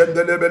 lebrejan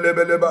de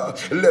lebeleba,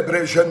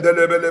 lebrejan de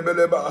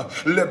lebeleba,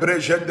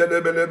 lebrejan de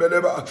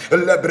lebeleba,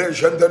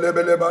 lebrejan de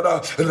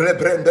lebeleba,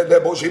 reprende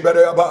lebo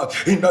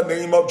shibiriaba, in the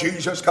name of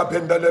Jesus,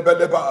 kapenda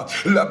lebeleba,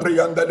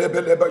 labrianda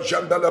lebeleba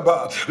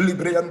jandalaba,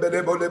 librianda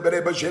lebo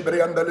lebeleba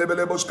shibirianda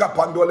lebelebo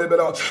scapando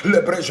lebela,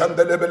 lebrejan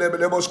de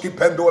lebelebo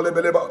skipendo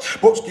lebeleba,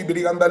 boski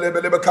brianda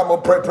lebeleba. Come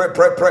on, pray, pray,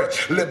 pray, pray.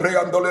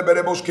 Lebreando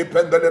lebelebo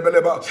skipendo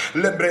lebeleba,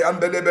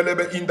 lebreanda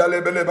lebelebe inda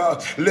lebeleba,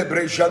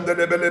 lebrejan de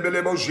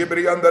lebelebo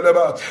shibrianda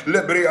leba,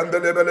 lebreanda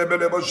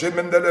lebelebo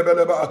shimende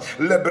lebeleba,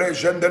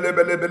 lebrejan de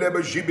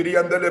lebelebo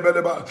shibrianda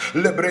lebeleba,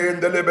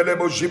 lebreanda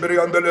lebelebo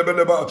shibrianda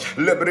lebeleba,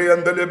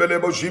 lebreanda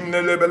lebelebo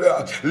shimne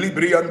lebela,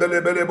 librianda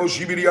lebelebo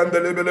shibrianda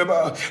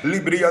lebeleba,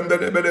 librianda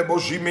lebelebo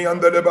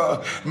shimianda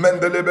leba,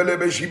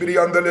 mendelebelebe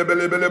shibrianda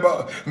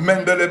lebeleba,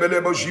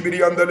 mendelebelebo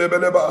shibrianda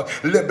lebeleba,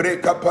 lebre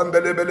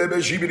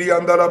kapandelebelebe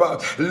shibrianda leba,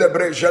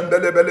 lebre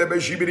jandelebelebe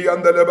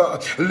shibrianda leba,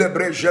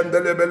 lebre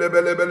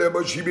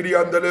jandelebelebelebe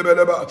shibrianda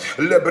lebeleba,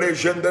 lebre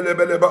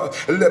jandelebeleba,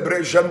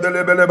 lebre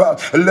jandelebeleba,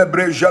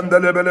 lebre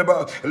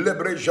jandelebeleba,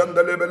 lebre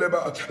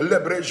jandelebeleba,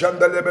 lebre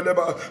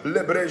jandelebeleba,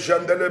 lebre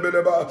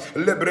jandelebeleba,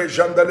 lebre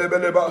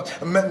jandelebeleba,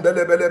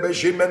 mendelebelebe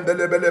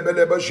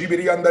shimendelebelebe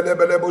shibrianda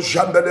lebelebo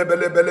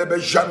jandelebelebe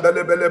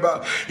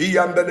jandelebeleba,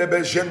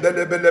 yandelebe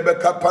jandelebelebe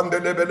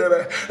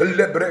kapandelebelebe,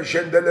 lebre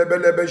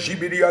jandelebelebe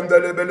shibrianda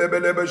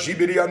lebelebe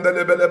shibrianda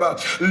lebeleba,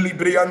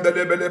 librianda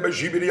lebelebe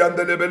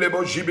shibrianda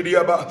lebelebo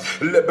shibriaba,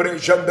 lebre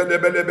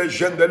jandelebelebe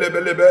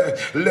jandelebelebe,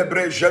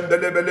 lebre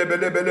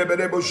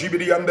jandelebelebe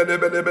shibrianda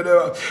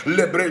lebelebe,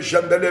 lebre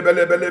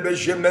jandelebelebe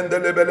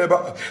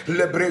jandelebeleba,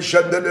 lebre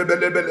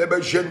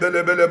jandelebelebe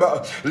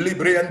jandelebeleba,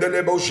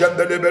 libriandelebo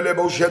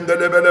jandelebelebo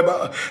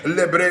jandelebeleba,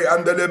 lebre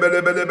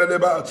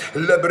andelebelebeleba,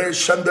 lebre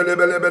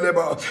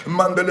jandelebeleba,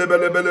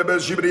 mandelebelebe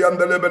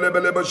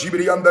shibriandelebelebe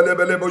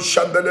shibriandelebelebo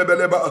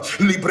jandelebeleba,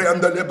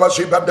 libriandeleba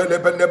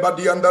shibandelebeleba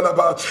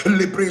diandalaba,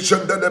 libre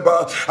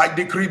jandeleba. I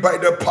decree by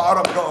the power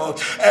of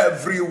God,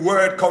 every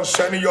word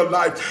concerning your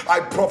life, I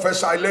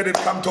prophesy, let it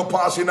come to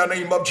pass in the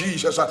name of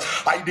Jesus.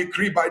 I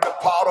decree by the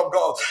power of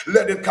God,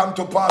 let it come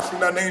to pass in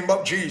the name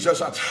of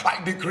Jesus.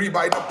 I decree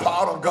by the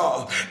power of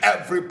God,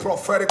 every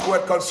prophetic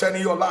word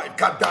concerning your life,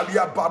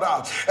 Kadalia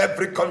Bara,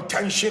 every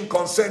contention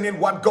concerning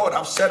what God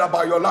has said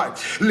about your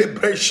life, let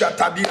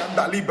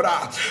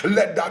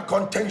that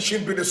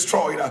contention be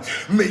destroyed.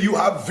 May you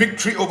have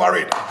victory over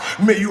it.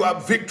 May you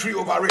have victory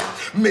over it.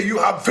 May you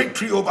have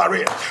victory over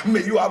it.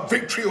 May you have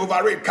victory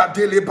over it.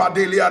 Kadele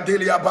badelia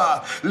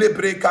deliaba,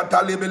 lebre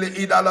katalebele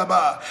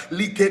idalaba,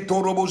 like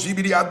torobo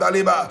zibiri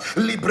andaleba,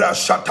 libra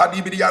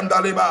shatadibiri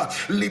andaleba,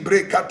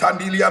 libre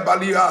katandilia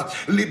balia,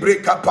 libre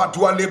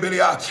kapatua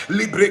lebelia,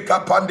 libre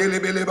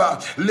kapandelebeleba,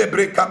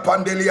 libre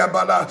kapandelia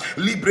bala,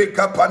 libre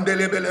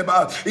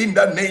kapandelebeleba. In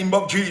the name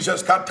of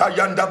Jesus,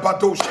 katayanda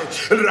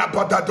badoshe,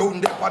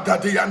 rabadadonde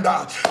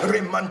padadianda,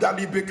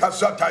 remandali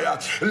bikazataya,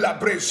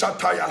 labre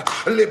sataya,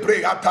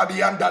 libre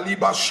atadianda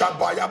liba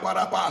shabaya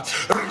baraba.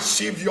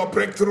 Receive your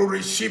breakthrough,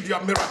 receive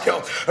your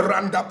miracle.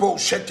 Randa bo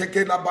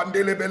sheteke la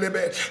bandele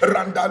belebe,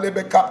 randa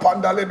lebe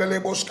kapanda lebele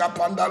boska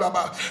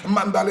pandalaba,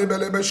 mandale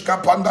belebe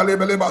skapanda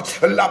lebeleba,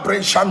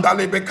 labre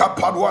shandale be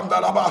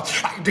kapadwandalaba.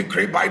 I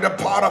decree by the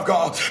power of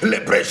God,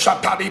 lebre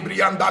shatali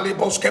briandale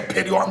boske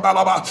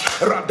periwandalaba,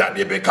 randa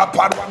lebe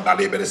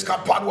kapadwandale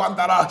beska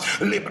padwandala,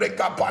 libre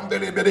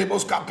kapandele bele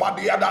boska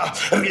padiada,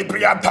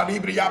 librianta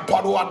libria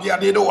padwadia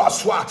dedo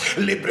aswa,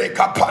 libre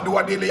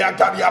kapadwa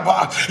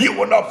deliatariaba. You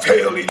will not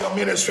fail in your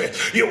ministry.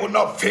 You will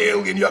not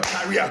fail in your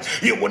career.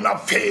 You will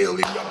not fail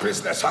in your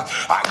business.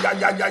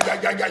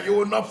 You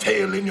will not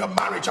fail in your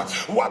marriage.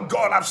 What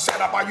God has said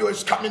about you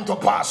is coming to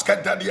pass.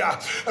 Kedelia,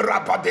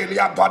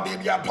 Rapadelia,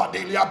 Padelia,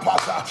 Padelia,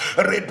 Pasa,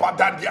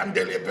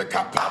 Repadadiandele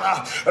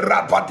Becapara,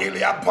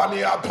 Rapadelia,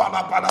 Palia,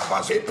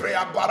 Palapanabazi,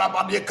 Prea,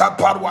 Barabadeka,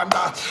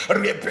 Parwanda,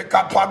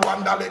 Repeca,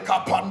 Parwanda,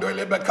 Leca,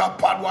 Pandele, Beca,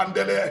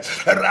 Parwandele,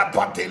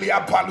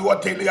 Rapadelia,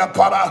 Paluatelia,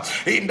 Para,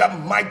 in the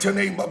mighty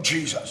name of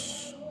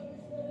Jesus.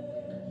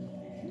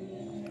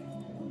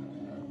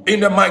 In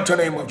the mighty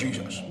name of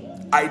Jesus,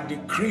 I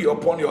decree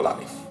upon your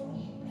life.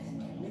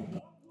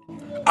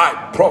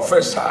 I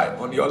prophesy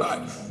on your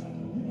life.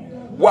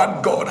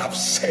 What God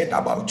has said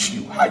about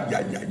you,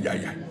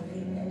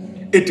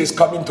 it is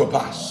coming to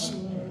pass.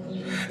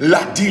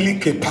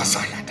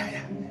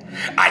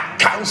 I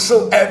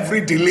cancel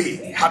every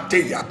delay.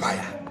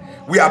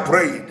 We are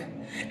praying.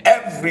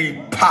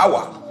 Every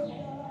power,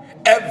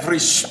 every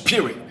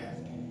spirit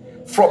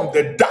from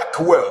the dark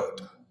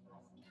world,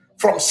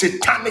 from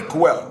satanic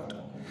world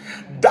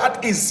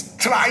that is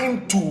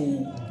trying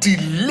to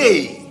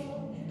delay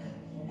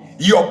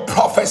your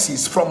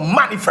prophecies from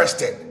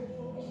manifested.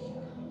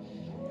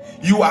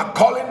 You are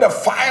calling the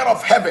fire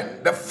of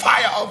heaven, the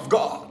fire of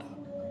God.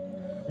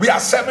 We are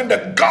serving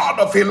the God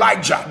of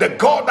Elijah, the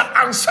God that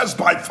answers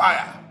by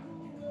fire.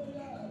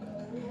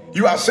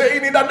 You are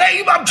saying, in the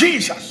name of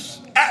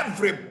Jesus,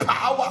 every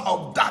power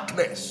of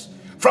darkness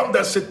from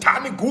the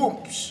satanic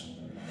wombs,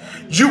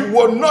 you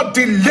will not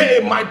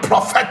delay my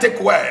prophetic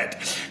word.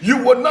 You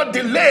will not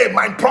delay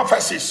my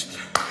prophecies.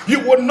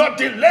 You will not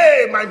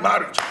delay my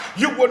marriage.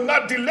 You will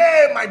not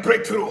delay my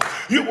breakthrough.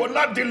 You will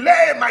not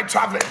delay my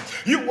traveling.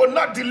 You will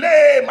not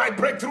delay my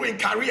breakthrough in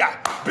career.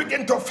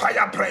 Begin to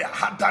fire prayer.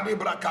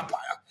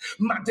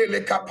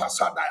 Madele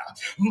kapasadaya,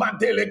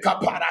 Madele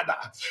kaparada,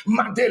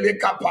 Madele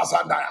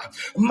kapazadaya,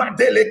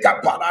 Madele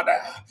kaparada,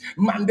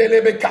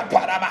 Mandele be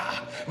kaparaba,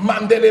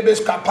 Mandele be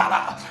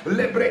kapara,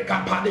 Lebre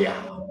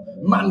kapadia.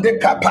 Mande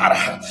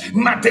kapara,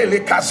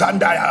 Matele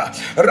kazandaya,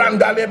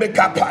 Randalebe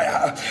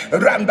kapaya,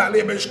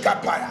 Randalebe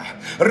skapaya,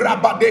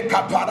 Rabade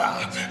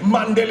kapara,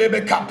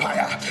 Mandelebe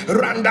kapaya,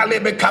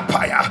 Randalebe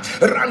kapaya,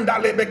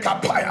 Randalebe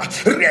kapaya,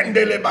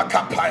 Rendeleba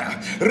kapaya,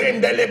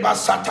 Rendeleba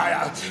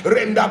sataya,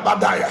 Renda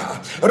badaya,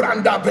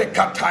 Randa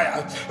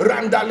bekataya,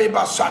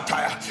 Randaleba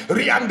sataya,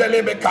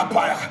 Riandelebe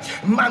kapaya,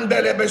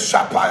 Mandelebe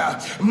sapaya,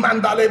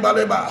 Mandaleba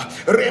leba,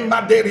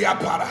 Remaderia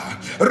para,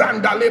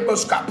 Randalebe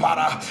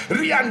skapara,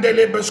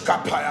 Riandelebe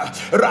skapaya,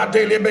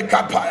 Radelebe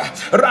kapaya,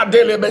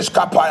 Radelebe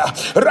skapaya,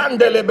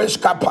 Randelebe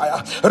skapaya,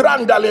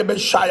 Randalebe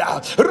shaya,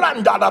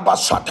 Randalaba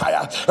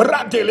sataya,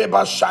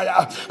 Radeleba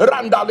shaya,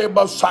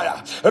 Randaleba saya,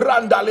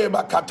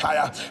 Randaleba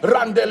kataya,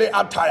 Randele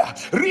ataya,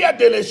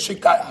 Riadele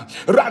shikaya,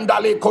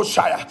 Randale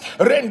koshaya,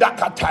 Renda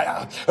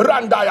kataya,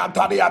 Randaya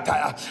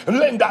tariataya,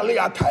 Lendale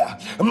ataya,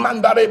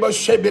 Mandarebo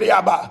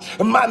shebiriaba,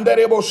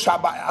 Mandarebo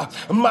shabaya,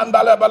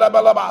 Mandaleba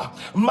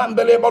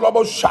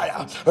Mandelebo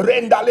shaya,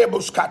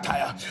 Rendalebo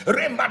skataya,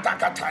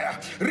 Rematakataya,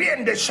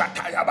 Riende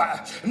Shatayaba,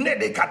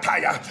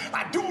 Nedekataya,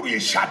 Aduri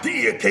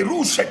Shadi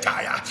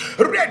Kerushetaya,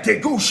 Rete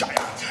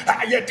Gushaya,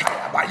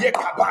 Ayetaya,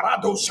 Bayeka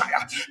Barado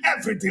Shaya,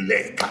 every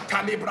delay,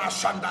 Katalibra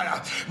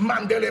Shandaya,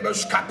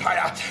 Mandelebus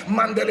Kapaya,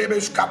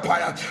 Mandelebus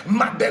Kapaya,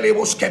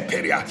 Mandelebus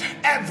Keperia,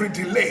 every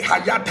delay,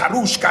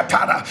 Hayatarush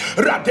Katara,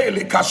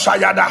 Radele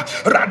Kasayada,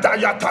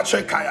 Radayata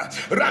Chekaya,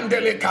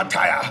 Randele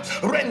Kataya,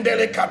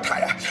 Rendele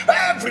Kataya,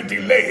 every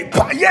delay,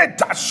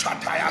 Payeta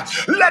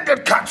Shataya, let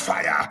it catch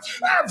fire.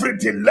 Every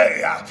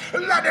delay,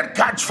 let it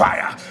catch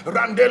fire.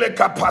 Randele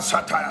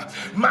kapasataya,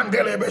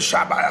 Mandele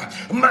beshabaya,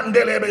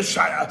 Mandele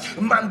beshaya,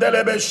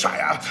 Mandele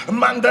beshaya,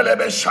 Mandele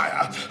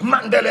beshaya,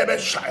 Mandele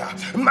beshaya,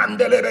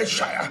 Mandele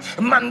beshaya,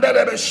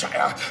 Mandele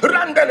beshaya,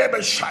 Randele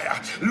beshaya,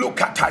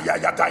 Lukataya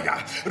yadaya,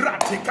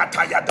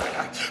 Ratikataya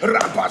daya,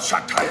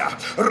 Rabashataya,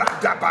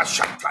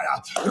 Radabashataya,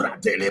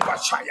 Radele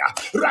bashaya,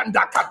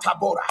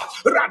 Randakatabora,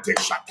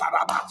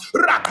 Radeshataraba,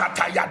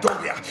 Rakataya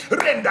doria,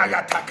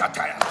 Rendaya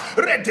takataya,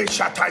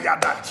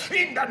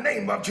 in the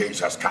name of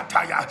Jesus,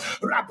 Kataya,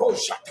 Rabo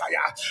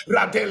Shataya,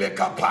 Radele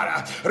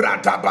Kapara,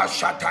 Radaba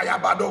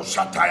Shataya, Bado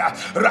Shataya,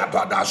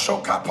 Rabada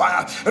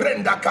Shokapaya,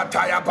 Renda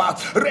Kataya Ba,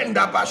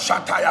 Renda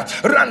Bashataya,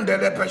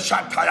 Randele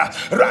Beshataya,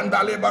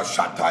 Randale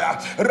Bashataya,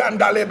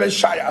 Randale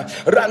Beshaya,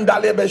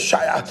 Randale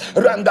Beshaya,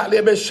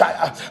 Randale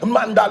Beshaya,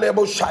 Mandale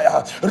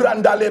Boshaya,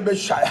 Randale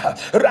Beshaya,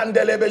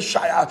 Randele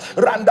Beshaya,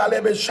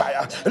 Randale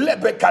Beshaya,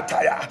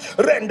 Lebekataya,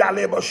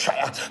 Rendale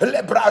Boshaya,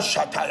 Lebra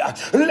Shataya,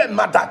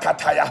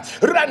 Lemadakataya,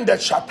 Rande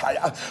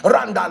Shataya,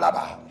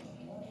 Randalaba.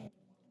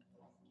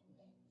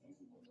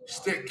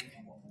 Stick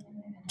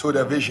to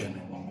the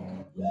vision.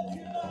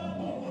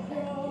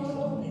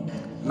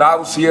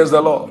 Now says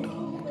the Lord,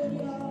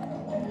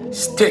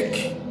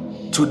 stick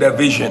to the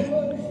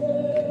vision.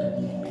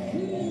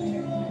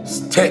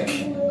 Stick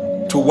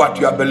to what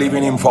you are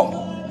believing in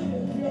for.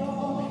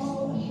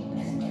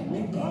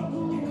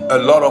 A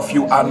lot of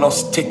you are not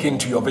sticking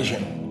to your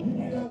vision.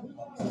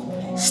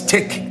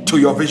 Stick to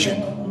your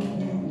vision.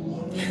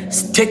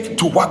 Stick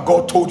to what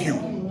God told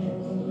you.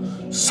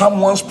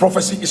 Someone's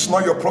prophecy is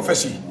not your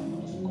prophecy.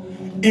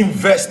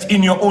 Invest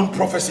in your own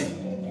prophecy.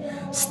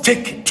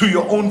 Stick to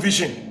your own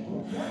vision.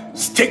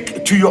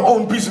 Stick to your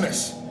own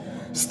business.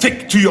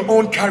 Stick to your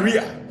own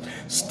career.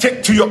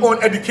 Stick to your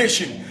own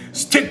education.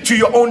 Stick to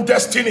your own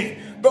destiny.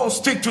 Don't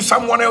stick to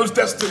someone else's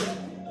destiny.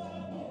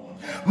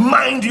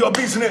 Mind your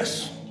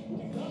business.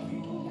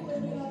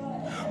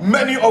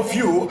 Many of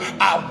you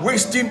are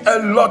wasting a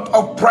lot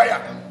of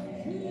prayer.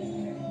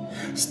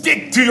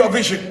 Stick to your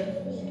vision.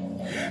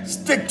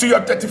 Stick to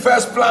your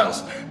 31st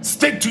plans.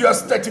 Stick to your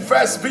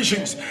 31st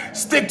visions.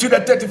 Stick to the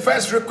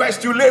 31st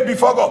request you lay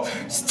before God.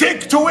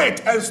 Stick to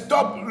it and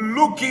stop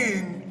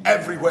looking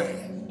everywhere.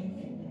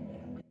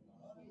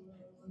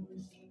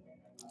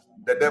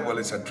 The devil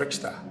is a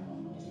trickster.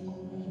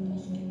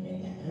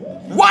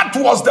 What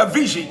was the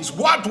visions?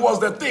 What was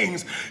the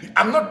things?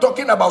 I'm not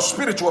talking about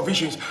spiritual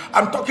visions.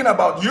 I'm talking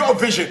about your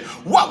vision.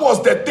 What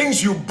was the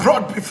things you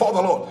brought before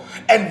the Lord?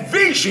 And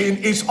vision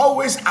is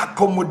always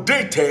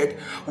accommodated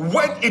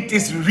when it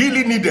is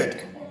really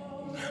needed.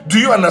 Do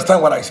you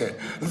understand what I said?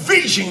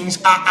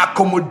 Visions are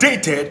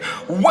accommodated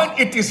when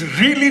it is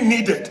really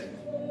needed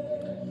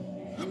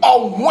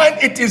or when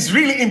it is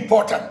really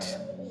important.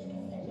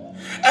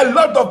 A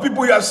lot of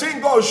people, you are saying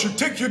God should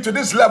take you to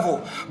this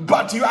level,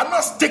 but you are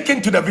not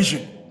sticking to the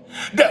vision.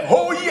 The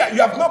whole year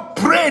you have not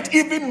prayed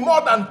even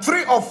more than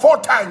 3 or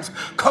 4 times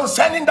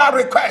concerning that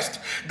request.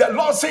 The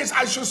Lord says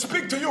I should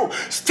speak to you.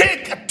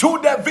 Stick to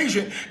the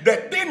vision, the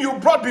thing you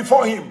brought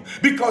before him,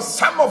 because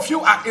some of you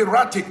are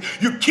erratic.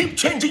 You keep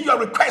changing your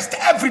request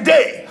every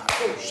day.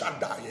 Oh,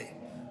 Shaddai.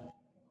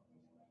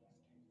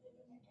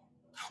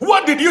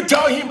 What did you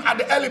tell him at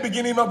the early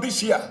beginning of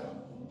this year?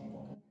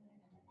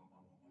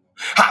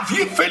 Have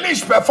you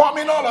finished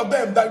performing all of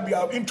them that we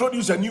have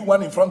introduced a new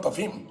one in front of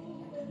him?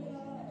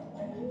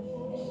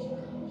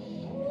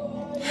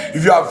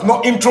 If you have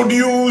not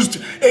introduced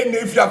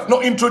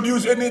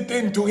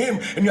anything to him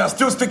and you are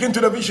still sticking to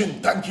the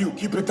vision, thank you,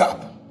 keep it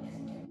up.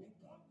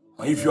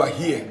 And if you are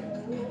here,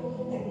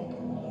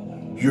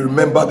 you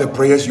remember the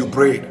prayers you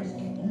prayed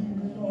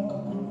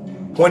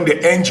when the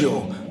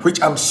angel,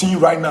 which I'm seeing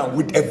right now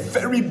with a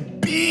very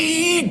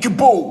big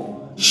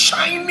bow,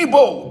 shiny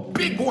bow,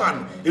 big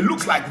one, it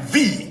looks like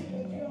V.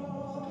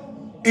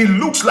 It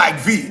looks like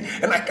V,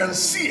 and I can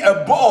see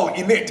a ball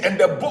in it, and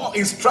the ball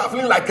is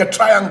traveling like a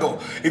triangle.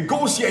 It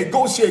goes here, it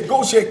goes here, it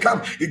goes here,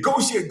 come. It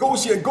goes here, it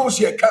goes here, it goes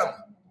here, come.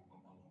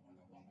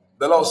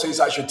 The Lord says,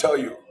 I should tell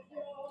you,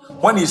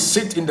 when you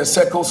sit in the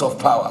circles of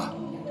power,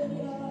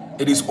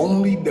 it is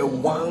only the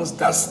ones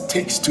that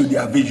sticks to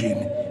their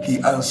vision he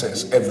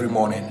answers every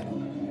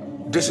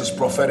morning. This is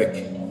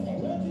prophetic.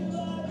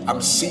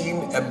 I'm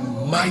seeing a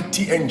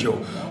mighty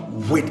angel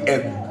with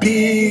a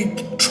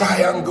big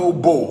triangle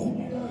bowl,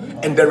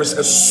 and there is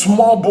a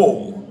small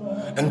bowl,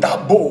 and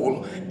that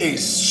bowl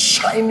is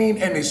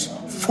shining and is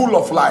full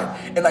of light,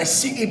 and I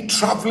see it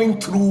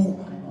traveling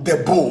through the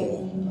bowl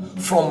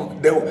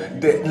from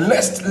the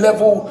next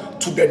level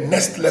to the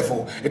next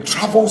level. It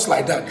travels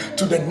like that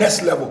to the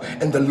next level,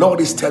 and the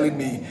Lord is telling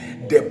me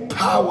the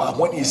power,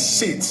 when he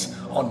sits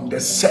on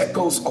the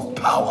circles of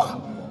power,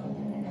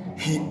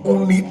 he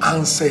only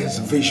answers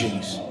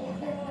visions.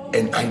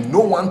 And I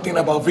know one thing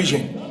about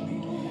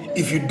vision: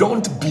 if you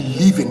don't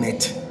believe in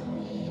it,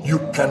 you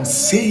can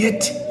say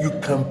it, you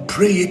can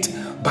pray it,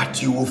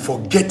 but you will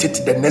forget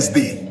it the next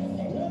day.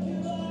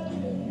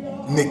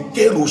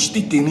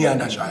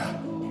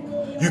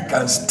 You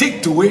can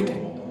stick to it,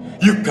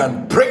 you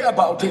can pray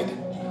about it,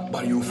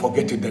 but you will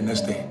forget it the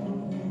next day.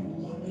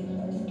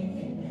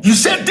 You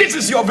said this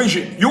is your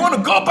vision, you want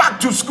to go back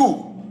to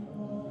school.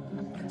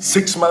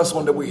 6 months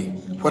on the way,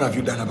 what have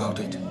you done about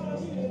it?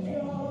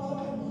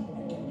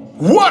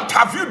 What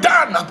have you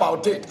done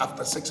about it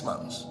after 6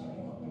 months?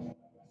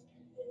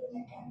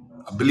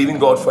 I'm believing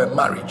God for a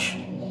marriage.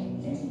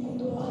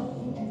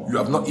 You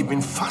have not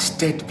even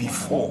fasted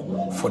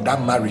before for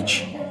that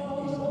marriage.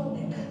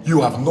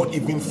 You have not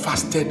even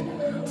fasted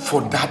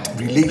for that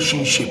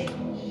relationship.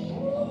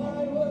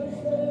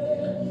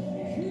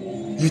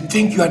 You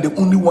think you are the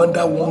only one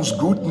that wants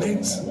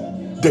goodness?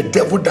 The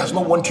devil does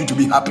not want you to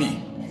be happy.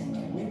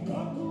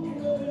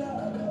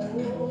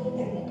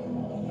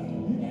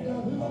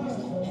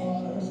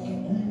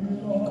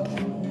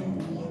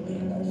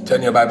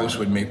 Turn your Bibles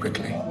with me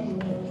quickly.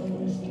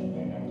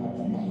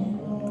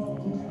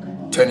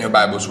 Turn your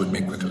Bibles with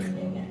me quickly.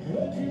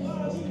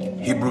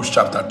 Hebrews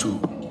chapter 2.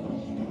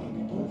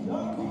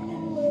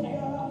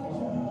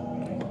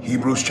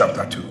 Hebrews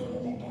chapter 2.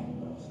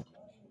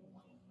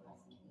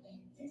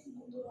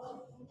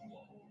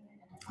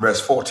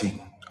 Verse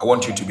 14. I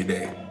want you to be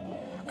there.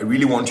 I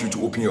really want you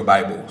to open your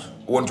Bibles.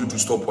 I want you to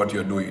stop what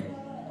you're doing.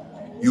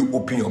 You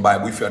open your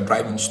Bible. If you're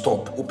driving,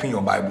 stop. Open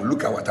your Bible.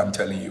 Look at what I'm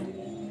telling you.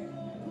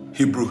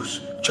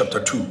 Hebrews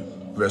chapter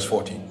 2, verse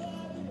 14.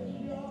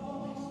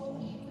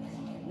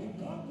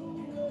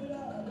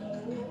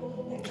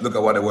 Look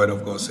at what the word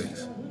of God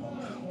says.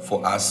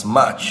 For as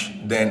much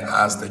then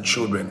as the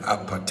children are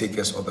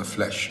partakers of the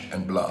flesh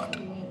and blood,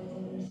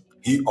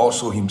 he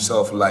also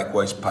himself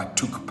likewise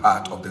partook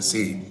part of the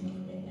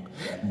same,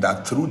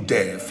 that through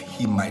death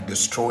he might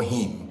destroy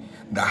him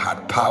that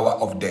had power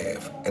of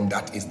death, and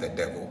that is the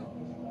devil,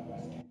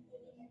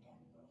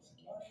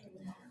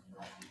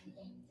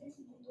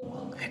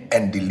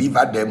 and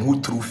deliver them who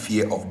through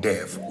fear of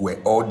death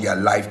were all their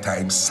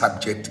lifetime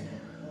subject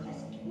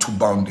to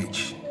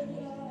bondage.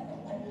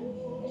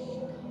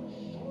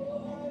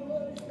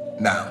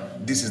 Now,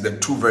 this is the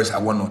 2 verse I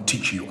want to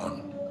teach you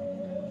on.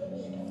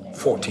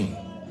 14.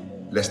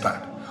 Let's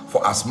start.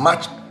 For as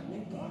much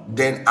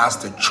then as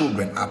the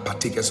children are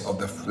partakers of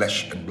the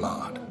flesh and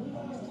blood,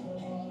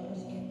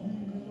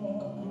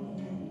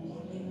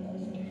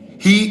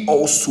 he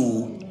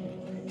also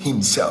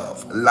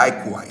himself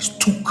likewise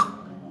took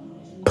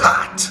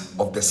part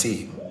of the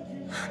same,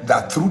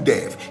 that through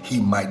death he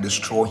might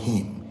destroy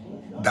him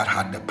that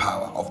had the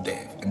power of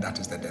death, and that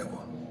is the devil.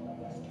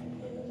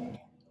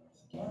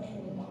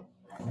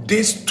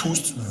 These two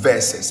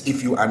verses,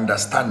 if you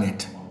understand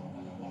it,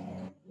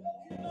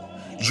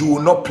 you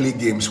will not play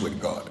games with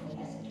God.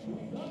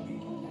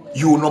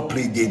 You will not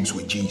play games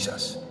with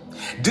Jesus.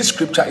 This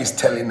scripture is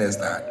telling us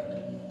that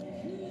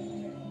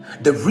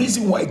the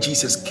reason why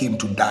Jesus came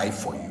to die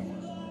for you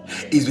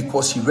is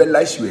because he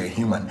realized you are a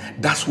human.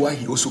 That's why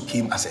he also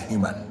came as a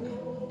human.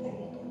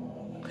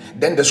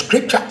 Then the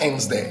scripture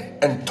ends there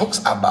and talks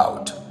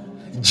about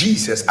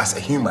Jesus as a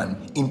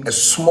human in a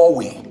small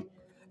way.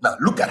 Now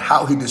look at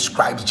how he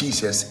describes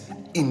Jesus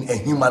in a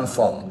human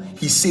form.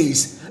 He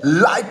says,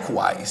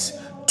 likewise,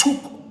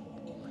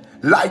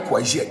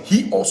 yet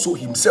he also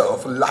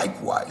himself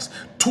likewise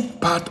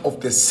took part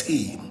of the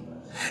same,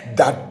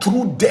 that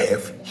through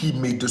death he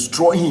may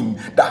destroy him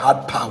that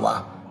had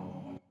power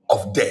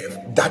of death.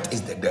 That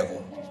is the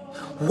devil.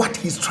 What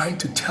he's trying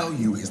to tell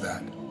you is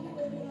that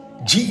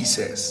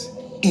Jesus,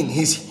 in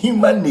his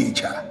human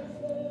nature,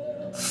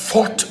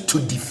 fought to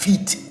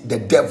defeat the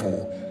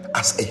devil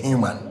as a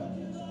human,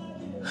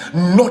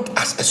 not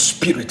as a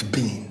spirit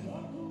being.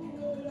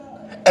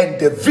 And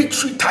the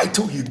victory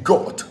title he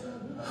got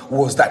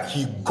was that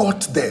he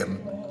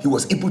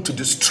was able to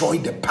destroy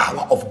the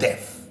power of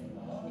death.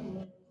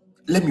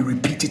 Let me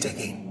repeat it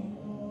again.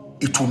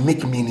 It will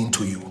make meaning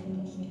to you.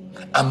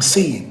 I'm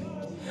saying,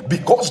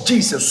 because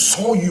Jesus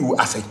saw you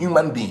as a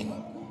human being,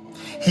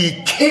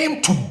 he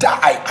came to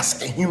die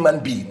as a human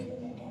being.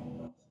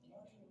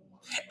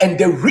 And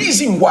the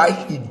reason why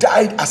he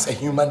died as a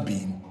human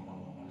being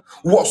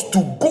was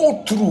to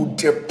go through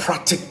the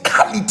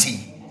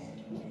practicality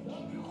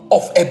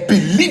of a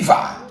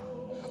believer,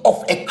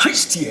 of a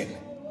Christian,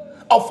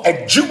 of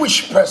a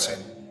Jewish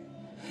person.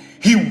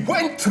 He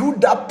went through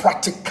that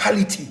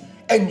practicality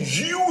and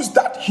used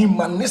that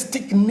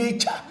humanistic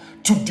nature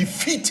to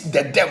defeat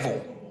the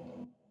devil.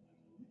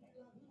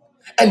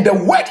 And the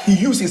word he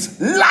uses,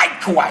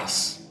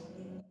 likewise.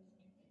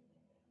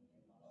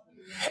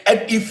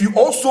 And if you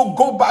also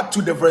go back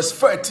to the verse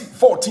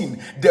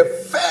 14, the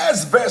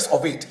first verse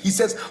of it, he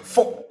says,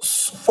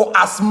 for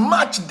as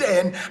much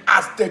then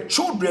as the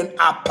children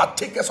are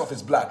partakers of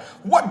his blood.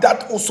 What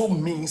that also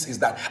means is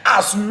that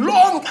as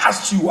long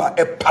as you are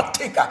a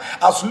partaker,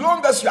 as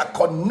long as you are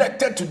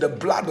connected to the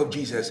blood of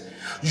Jesus,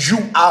 you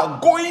are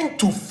going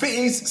to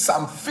face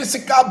some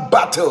physical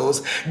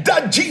battles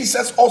that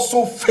Jesus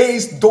also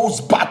faced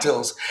those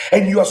battles.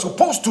 And you are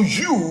supposed to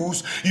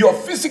use your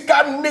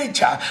physical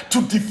nature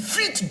to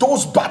defeat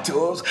those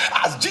battles,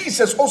 as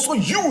Jesus also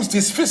used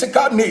his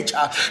physical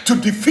nature to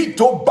defeat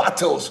those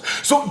battles.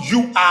 So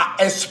you are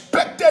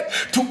expected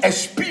to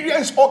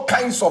experience all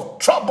kinds of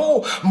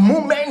trouble,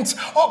 moments,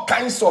 all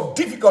kinds of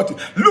difficulty.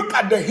 Look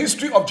at the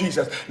history of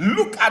Jesus.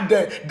 Look at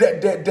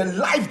the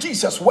life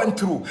Jesus went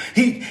through.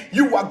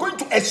 You are going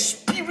to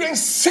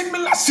experience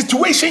similar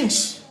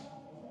situations.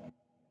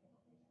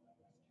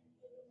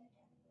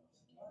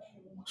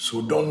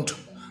 So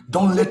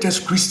don't let us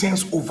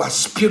Christians over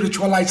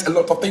spiritualize a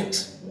lot of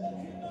things.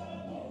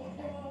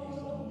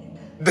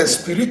 The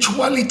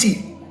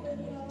spirituality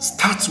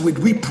starts with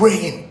we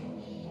praying.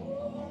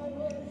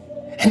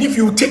 And if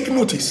you take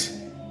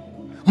notice,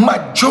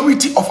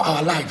 majority of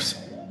our lives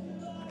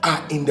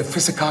are in the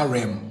physical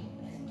realm.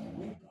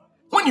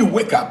 When you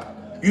wake up,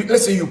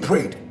 let's say you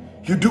prayed,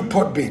 you do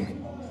pot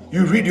bin,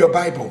 you read your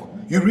Bible,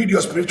 you read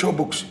your spiritual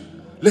books.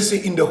 Let's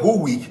say in the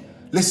whole week,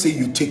 let's say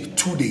you take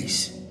 2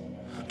 days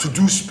to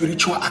do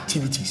spiritual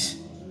activities.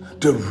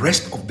 The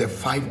rest of the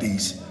 5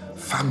 days,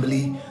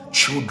 family,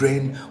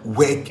 children,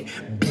 work,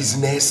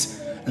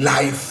 business,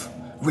 life,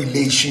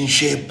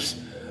 relationships,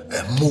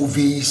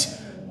 movies,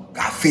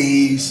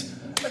 cafes,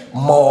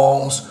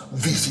 malls,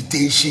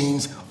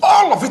 visitations,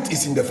 all of it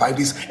is in the 5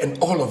 days, and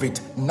all of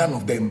it, none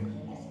of them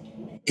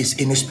is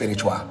in a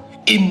spiritual.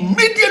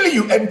 Immediately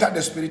you enter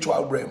the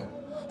spiritual realm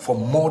for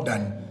more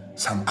than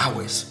some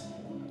hours,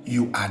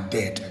 you are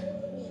dead.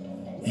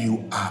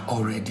 You are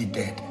already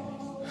dead.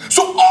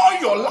 So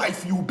all your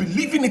life you will be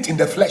living it in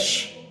the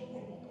flesh.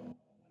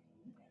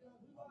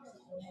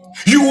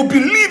 You will be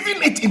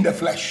living it in the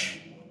flesh.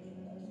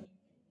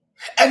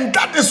 And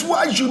that is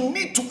why you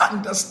need to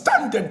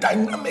understand the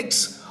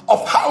dynamics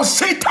of how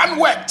Satan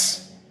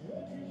works.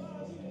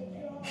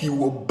 He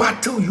will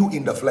battle you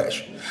in the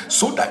flesh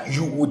so that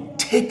you would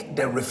take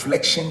the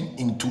reflection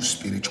into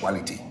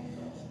spirituality.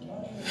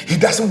 He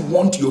doesn't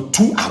want your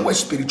 2-hour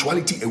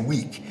spirituality a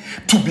week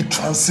to be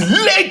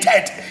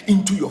translated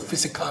into your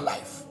physical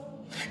life.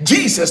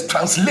 Jesus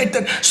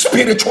translated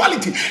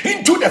spirituality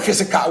into the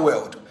physical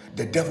world.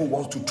 The devil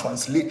wants to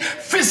translate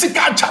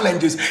physical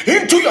challenges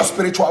into your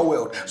spiritual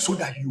world so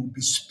that you will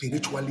be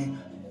spiritually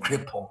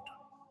crippled.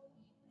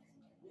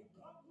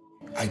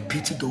 I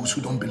pity those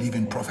who don't believe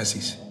in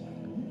prophecies,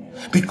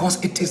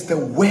 because it is the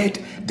word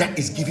that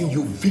is giving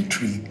you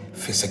victory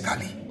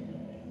physically.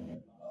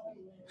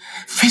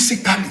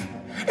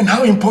 And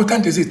how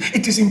important is it?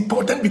 It is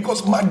important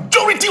because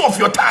majority of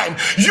your time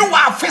you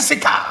are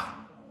physical.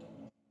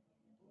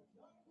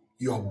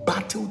 Your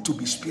battle to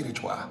be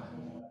spiritual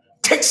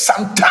takes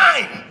some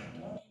time.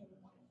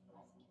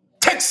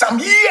 Take some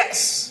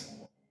years.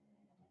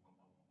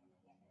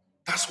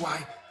 That's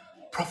why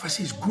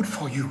prophecy is good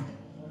for you.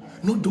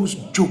 Not those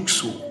jokes.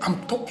 So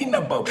I'm talking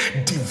about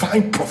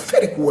divine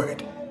prophetic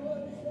word.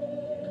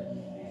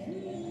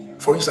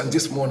 For instance,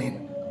 this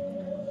morning,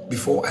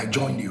 before I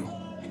joined you,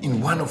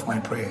 in one of my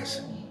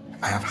prayers,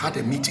 I have had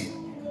a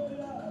meeting.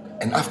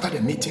 And after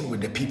the meeting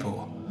with the people,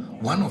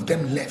 one of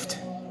them left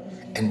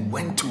and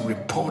went to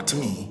report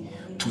me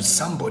to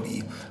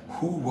somebody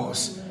who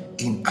was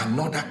in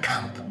another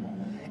camp.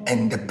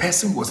 And the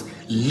person was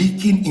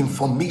leaking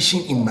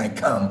information in my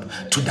camp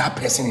to that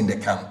person in the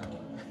camp.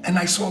 And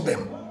I saw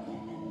them.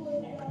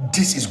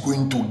 This is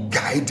going to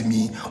guide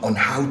me on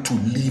how to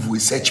live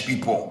with such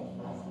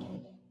people.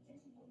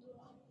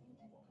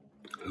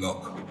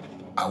 Look,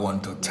 I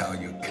want to tell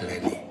you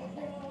clearly.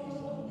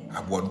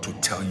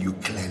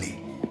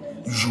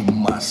 You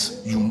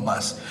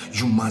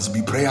must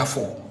be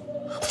prayerful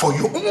for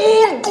your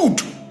own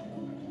good.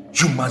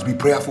 You must be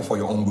prayerful for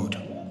your own good.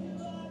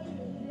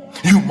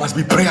 You must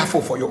be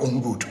prayerful for your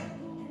own good.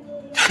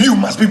 You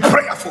must be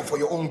prayerful for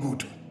your own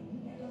good.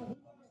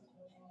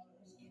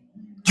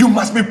 You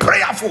must be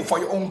prayerful for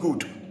your own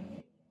good.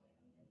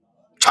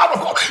 Child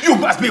of God, you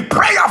must be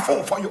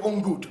prayerful for your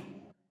own good.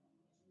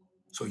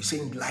 So he's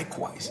saying,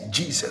 likewise,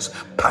 Jesus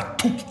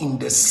partook in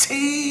the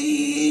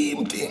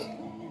same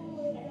thing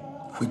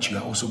which you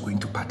are also going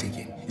to partake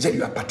in. He said,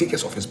 you are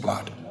partakers of his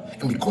blood.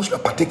 And because you are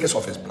partakers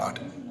of his blood,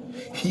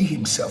 he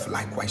himself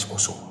likewise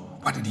also.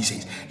 What did he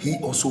say? He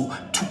also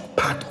took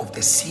part of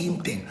the same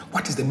thing.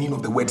 What is the meaning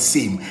of the word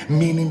same?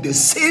 Meaning the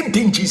same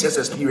thing Jesus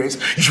experienced,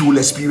 you will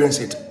experience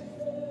it.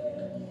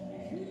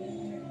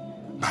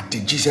 But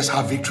did Jesus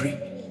have victory?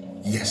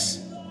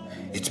 Yes.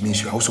 It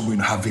means you're also going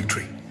to have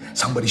victory.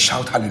 Somebody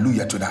shout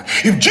hallelujah to that.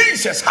 If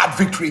Jesus had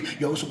victory,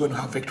 you're also going to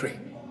have victory.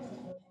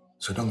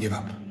 So don't give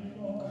up.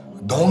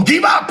 Don't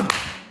give up.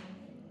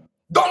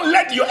 Don't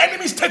let your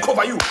enemies take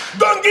over you.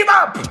 Don't give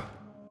up.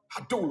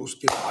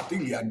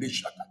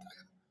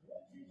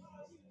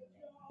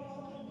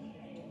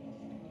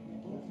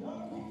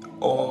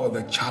 All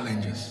the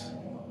challenges,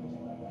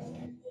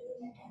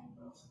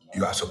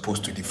 you are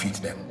supposed to defeat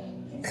them.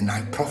 And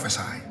I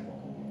prophesy.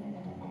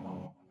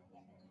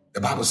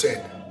 The Bible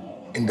said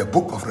in the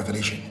book of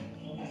Revelation,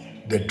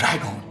 the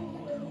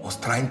dragon was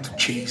trying to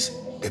chase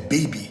the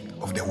baby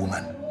of the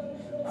woman.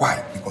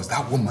 Why? Because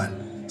that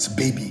woman's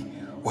baby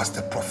was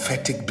the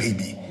prophetic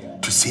baby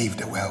to save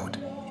the world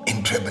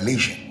in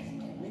tribulation.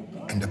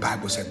 And the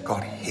Bible said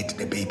God hid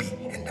the baby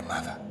and the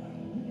mother.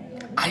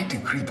 I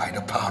decree by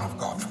the power of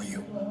God for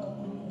you,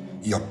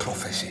 your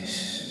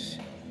prophecies,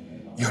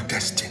 your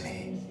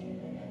destiny.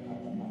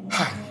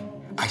 Hi,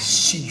 I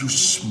see you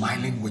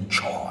smiling with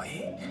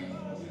joy.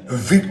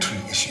 Victory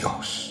is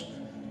yours.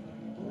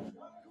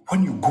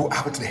 When you go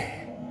out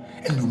there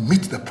and you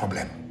meet the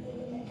problem,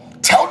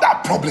 tell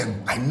that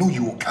problem, I know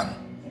you will come.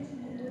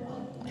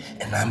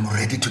 And I'm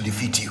ready to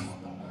defeat you.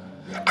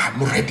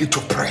 I'm ready to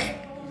pray.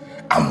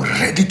 I'm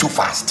ready to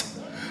fast.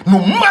 No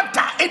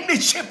matter any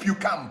shape you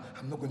come,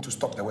 I'm not going to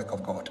stop the work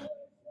of God.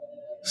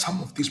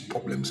 Some of these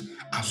problems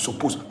are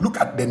supposed. Look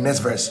at the next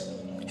verse.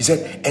 He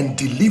said, and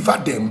deliver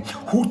them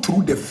who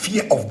through the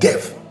fear of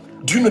death.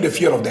 Do you know the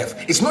fear of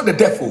death? It's not the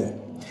devil.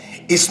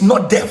 It's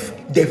not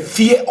death. The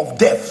fear of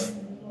death.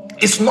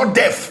 It's not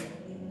death.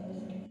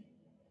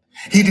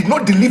 He did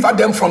not deliver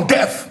them from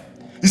death.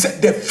 He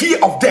said the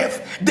fear of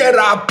death. There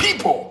are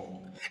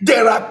people,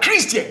 there are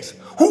Christians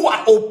who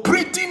are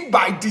operating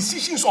by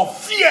decisions of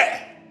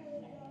fear.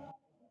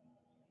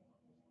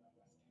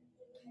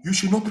 You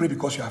should not pray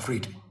because you're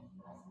afraid.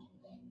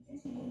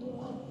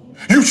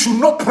 You should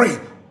not pray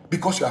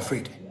because you're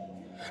afraid.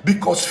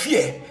 Because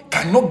fear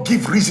cannot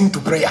give reason to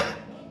prayer.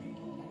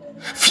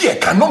 Fear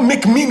cannot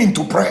make meaning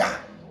to prayer.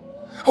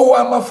 Oh,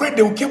 I'm afraid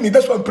they will kill me.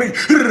 That's why I'm praying.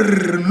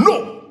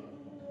 No.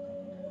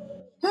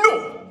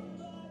 No.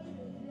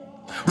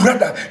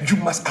 Rather, you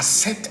must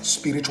accept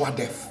spiritual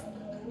death.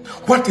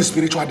 What is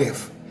spiritual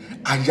death?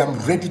 I am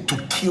ready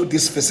to kill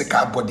this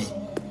physical body.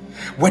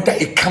 Whether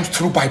it comes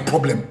through by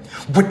problem,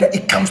 whether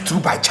it comes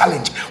through by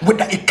challenge,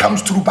 whether it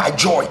comes through by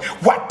joy,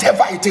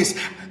 whatever it is.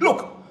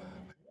 Look,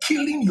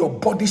 killing your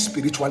body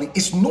spiritually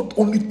is not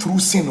only through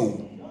sin.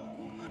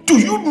 Do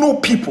you know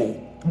people,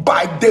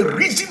 by the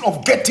reason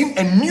of getting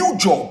a new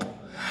job,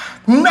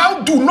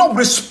 now do not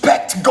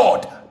respect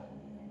God?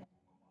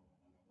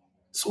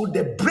 So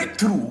the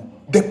breakthrough,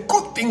 the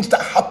good things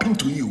that happen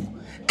to you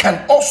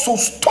can also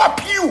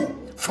stop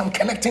you from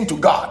connecting to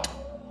God.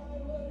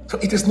 So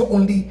it is not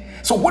only,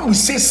 so when we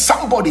say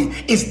somebody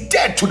is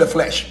dead to the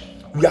flesh,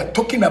 we are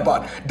talking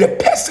about the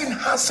person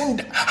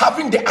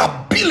having the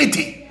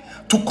ability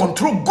to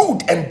control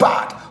good and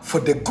bad for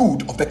the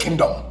good of the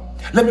kingdom.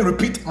 Let me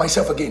repeat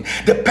myself again.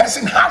 The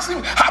person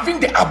having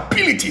the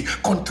ability to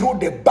control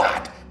the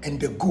bad and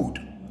the good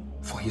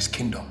for his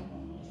kingdom.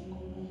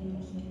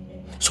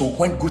 So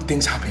when good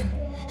things happen,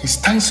 he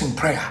stands in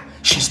prayer,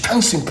 she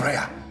stands in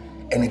prayer,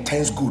 and it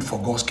turns good for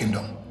God's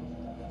kingdom.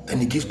 Then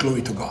he gives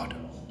glory to God.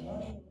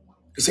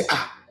 He said,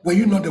 were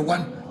you not the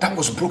one that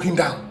was broken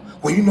down?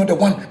 Were you not the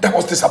one that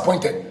was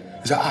disappointed?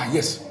 He said,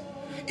 yes.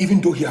 Even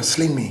though he has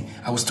slain me,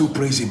 I will still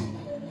praise him.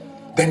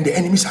 Then the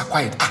enemies are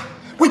quiet.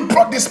 We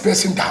brought this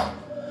person down.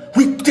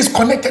 We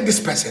disconnected this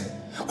person.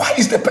 Why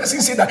is the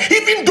person saying that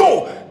even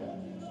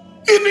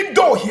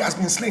though he has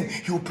been slain,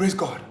 he will praise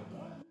God?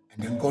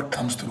 And then God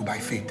comes through by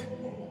faith.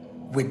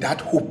 With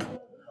that hope,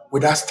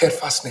 with that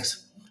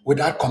steadfastness, with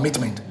that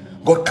commitment,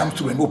 God comes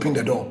through and opens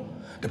the door.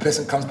 The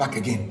person comes back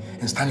again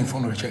and stands in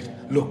front of the church.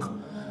 Look,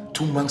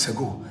 2 months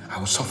ago, I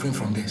was suffering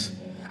from this.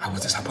 I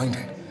was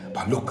disappointed.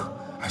 But look,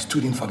 I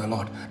stood in for the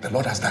Lord. The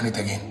Lord has done it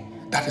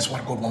again. That is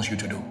what God wants you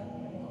to do.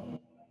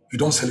 You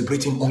don't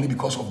celebrate him only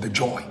because of the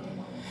joy.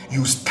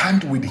 You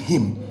stand with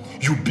him.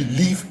 You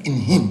believe in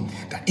him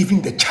that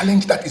even the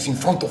challenge that is in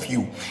front of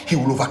you, he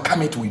will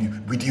overcome it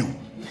with you.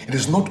 It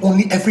is not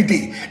only every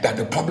day that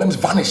the problems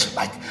vanish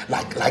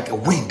like a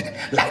wind,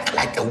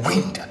 like a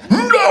wind.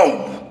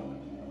 No,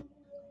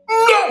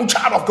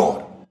 child of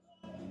God.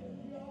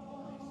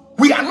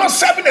 We are not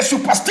serving a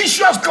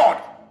superstitious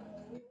God.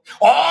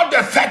 All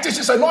the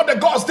fetishes and all the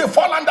gods, they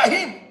fall under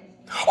him.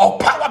 All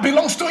power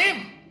belongs to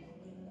him.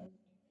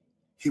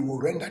 He will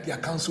render their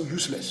counsel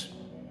useless.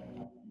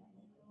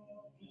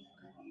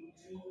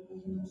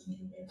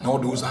 And all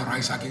those that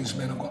rise against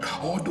men of God,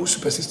 all those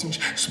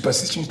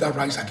superstitions that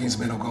rise against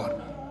men of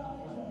God,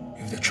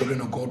 if the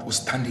children of God will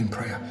stand in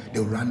prayer,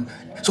 they'll run.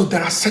 So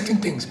there are certain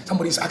things.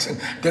 Somebody's asking,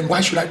 then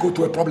why should I go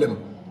through a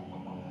problem?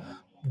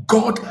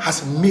 God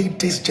has made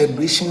this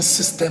generation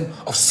system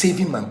of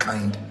saving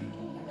mankind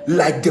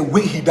like the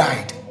way he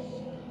died.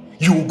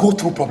 You will go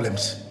through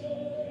problems.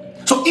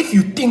 So if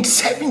you think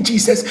serving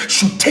Jesus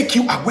should take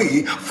you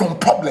away from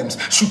problems,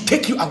 should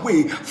take you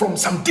away from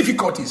some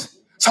difficulties.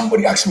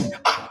 Somebody asked me,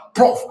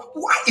 Prof,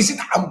 why is it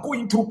I'm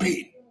going through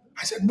pain?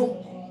 I said,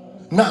 no.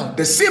 Now,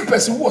 the same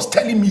person who was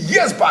telling me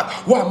years back,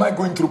 why am I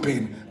going through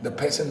pain? The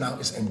person now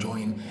is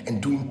enjoying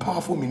and doing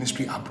powerful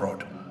ministry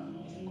abroad.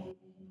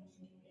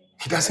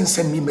 He doesn't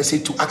send me a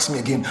message to ask me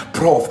again,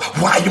 Prof,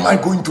 why am I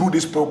going through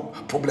this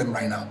problem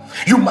right now?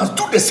 You must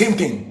do the same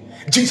thing.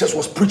 Jesus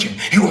was preaching.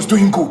 He was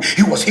doing good.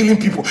 He was healing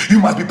people. You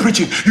must be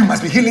preaching. You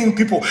must be healing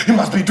people. You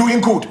must be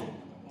doing good.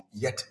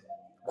 Yet,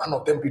 one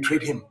of them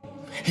betrayed him.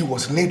 He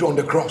was nailed on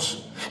the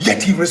cross.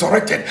 Yet he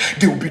resurrected.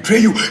 They will betray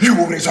you. You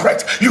will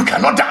resurrect. You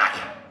cannot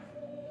die.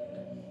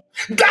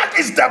 That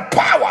is the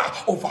power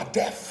over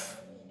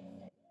death.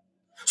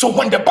 So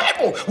when the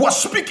Bible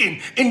was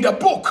speaking in the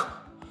book,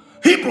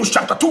 Hebrews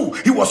chapter 2,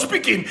 he was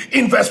speaking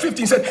in verse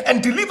 15, said,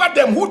 and delivered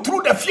them who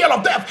through the fear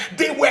of death,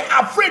 they were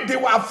afraid. They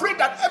were afraid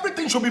that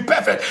everything should be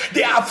perfect.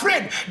 They are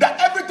afraid that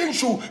everything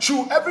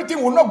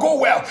will not go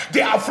well.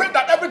 They are afraid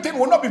that everything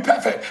will not be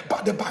perfect.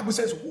 But the Bible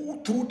says,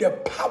 who through the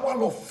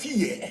power of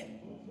fear,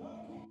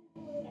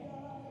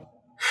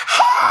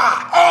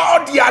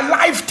 all their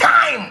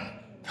lifetime,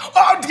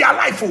 all their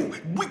life,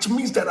 which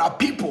means there are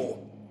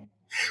people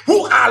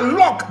who are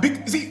locked.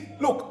 See,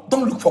 look,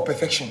 don't look for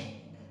perfection.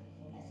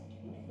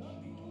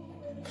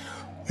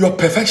 Your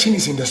perfection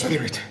is in the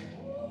spirit.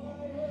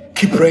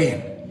 Keep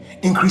praying,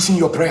 increasing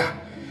your prayer,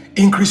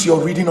 increase your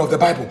reading of the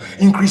Bible,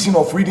 increasing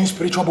of reading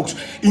spiritual books,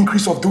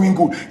 increase of doing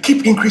good.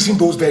 Keep increasing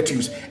those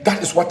virtues.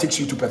 That is what takes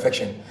you to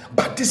perfection.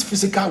 But this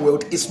physical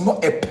world is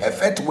not a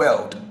perfect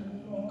world.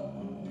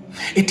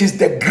 It is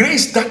the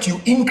grace that you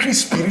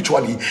increase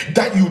spiritually,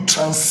 that you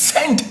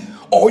transcend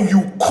or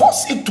you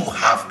cause it to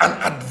have an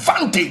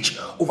advantage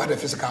over the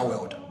physical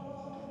world.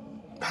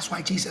 That's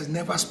why Jesus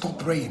never stopped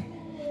praying.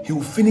 He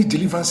will finish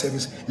deliverance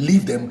service,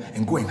 leave them,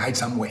 and go and hide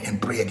somewhere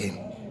and pray again.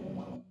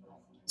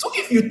 So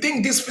if you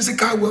think this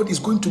physical world is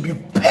going to be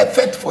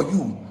perfect for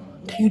you,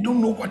 then you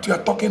don't know what you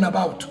are talking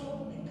about.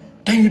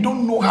 Then you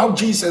don't know how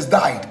Jesus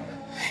died.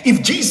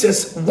 If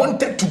Jesus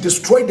wanted to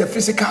destroy the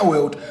physical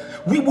world,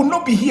 we would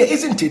not be here,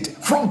 isn't it?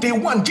 From day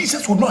one,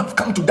 Jesus would not have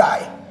come to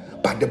die.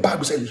 But the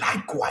Bible said,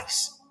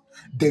 likewise,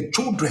 the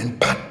children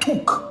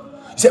partook.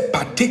 He said,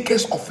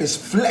 partakers of his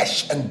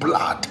flesh and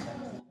blood.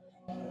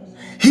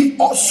 He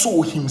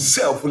also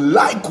himself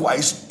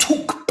likewise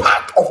took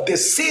part of the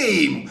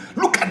same.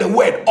 Look at the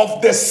word, of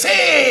the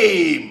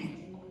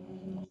same.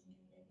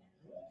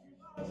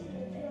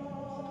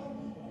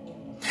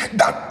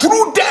 That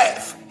through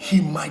death he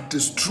might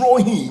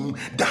destroy him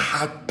that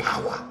had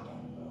power.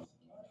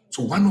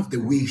 So one of the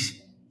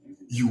ways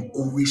you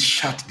always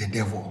shut the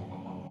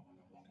devil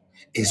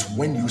is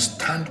when you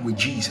stand with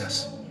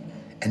Jesus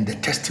and the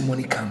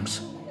testimony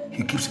comes,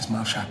 he keeps his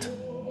mouth shut.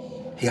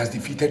 He has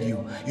defeated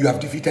you. You have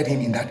defeated him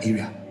in that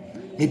area.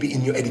 Maybe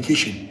in your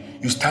education,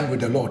 you stand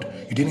with the Lord.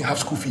 You didn't have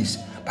school fees.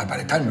 But by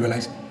the time you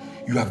realize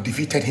you have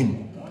defeated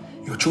him,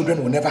 your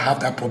children will never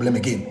have that problem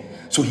again.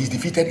 So he's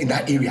defeated in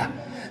that area.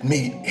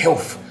 May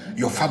health,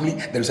 your family,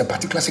 there is a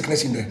particular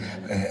sickness in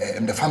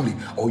the family,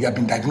 or you have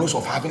been diagnosed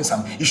of having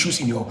some issues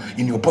in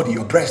your body,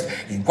 your breast,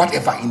 in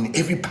whatever, in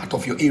every part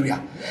of your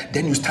area.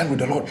 Then you stand with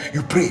the Lord.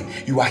 You pray.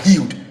 You are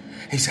healed.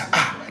 He said,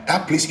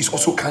 that place is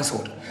also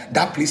cancelled.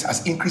 That place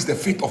has increased the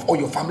faith of all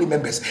your family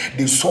members.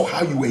 They saw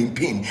how you were in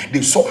pain.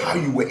 They saw how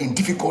you were in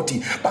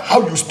difficulty, but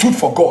how you stood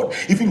for God,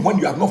 even when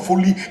you have not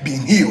fully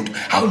been healed.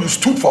 How you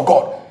stood for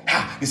God.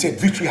 They said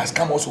victory has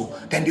come also.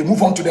 Then they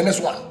move on to the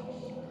next one.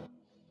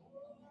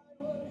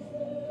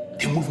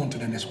 you move on to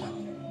the next one.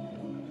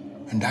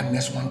 And that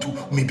next one too,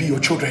 maybe your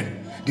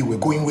children, they were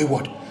going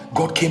wayward.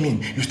 God came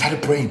in, you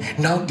started praying.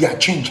 Now they are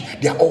changed.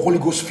 They are all Holy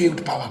Ghost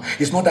filled power.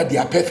 It's not that they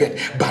are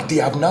perfect, but they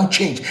have now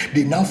changed.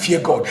 They now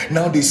fear God.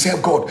 Now they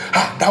serve God.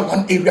 That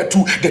one area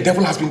too, the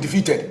devil has been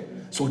defeated.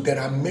 So there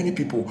are many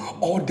people,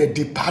 all the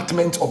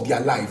departments of their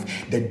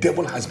life, the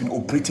devil has been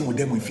operating with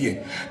them with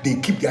fear. They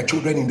keep their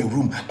children in the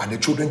room, but the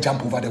children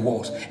jump over the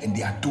walls and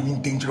they are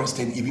doing dangerous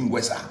things, even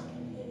worse.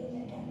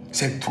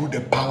 Said through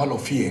the power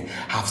of fear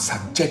have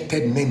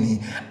subjected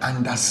many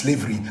under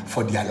slavery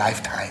for their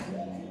lifetime.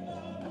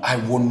 I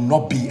will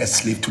not be a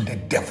slave to the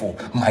devil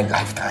my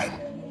lifetime.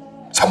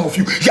 Some of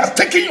you, he has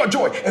taken your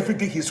joy. Every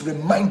day he's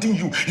reminding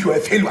you, you are a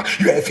failure,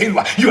 you are a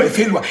failure, you are a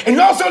failure. And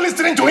you're also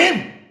listening to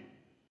him.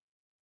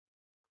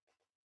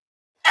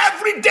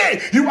 Every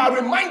day you are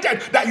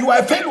reminded that you are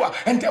a failure.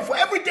 And therefore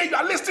every day you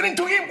are listening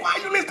to him. Why are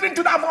you listening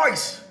to that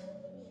voice?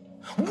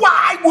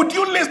 Why would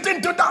you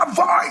listen to that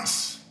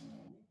voice?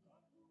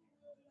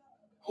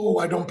 Oh,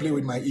 I don't play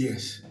with my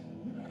ears.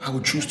 I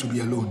will choose to be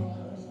alone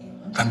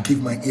and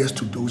give my ears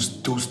to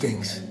those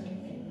things.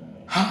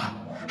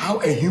 How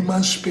a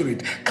human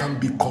spirit can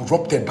be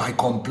corrupted by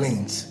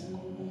complaints.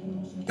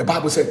 The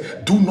Bible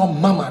said, do not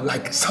murmur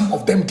like some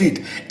of them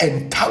did,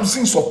 and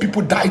thousands of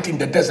people died in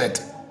the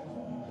desert.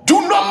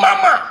 Do not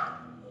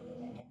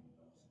murmur.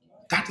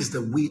 That is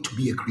the way to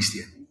be a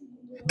Christian.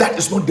 That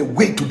is not the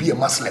way to be a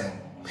Muslim.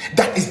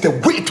 That is the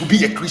way to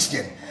be a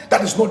Christian.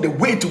 That is not the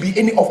way to be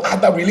any of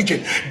other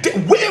religion.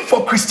 The way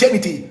for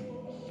Christianity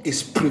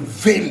is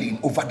prevailing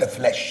over the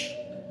flesh.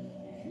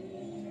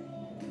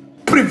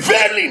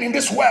 Prevailing in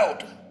this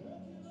world.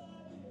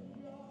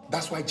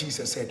 That's why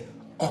Jesus said,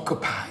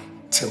 occupy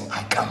till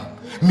I come.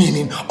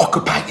 Meaning,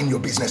 occupy in your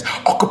business.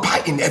 Occupy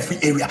in every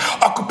area.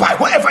 Occupy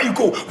wherever you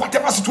go.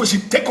 Whatever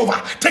situation, take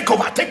over. Take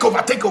over, take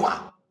over, take over.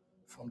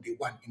 From day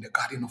one in the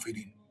Garden of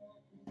Eden,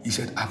 he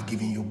said, I've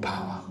given you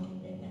power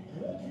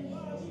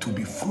to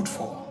be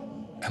fruitful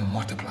and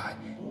multiply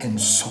and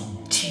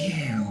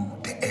subdue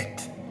the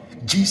earth.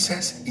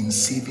 Jesus, in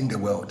saving the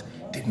world,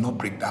 did not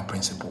break that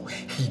principle.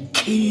 He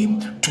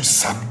came to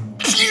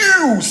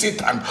subdue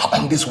Satan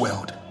on this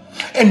world.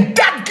 And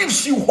that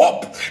gives you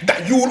hope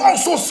that you will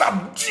also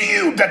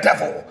subdue the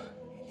devil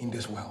in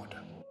this world.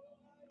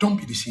 Don't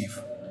be deceived.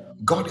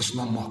 God is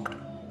not mocked.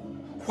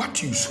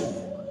 What you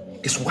sow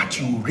is what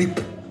you reap.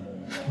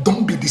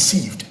 Don't be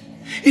deceived.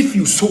 If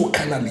you sow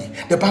carnally,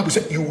 the Bible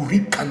said you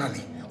reap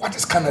carnally. What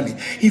is carnally?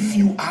 If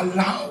you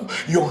allow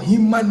your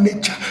human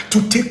nature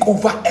to take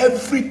over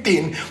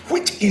everything,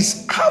 which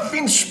is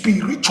having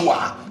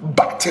spiritual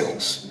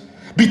battles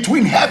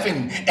between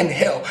heaven and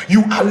hell,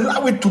 you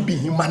allow it to be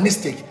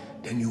humanistic,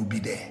 then you'll be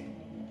there.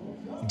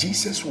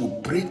 Jesus will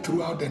pray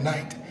throughout the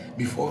night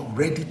before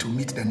ready to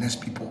meet the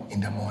next people in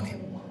the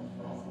morning.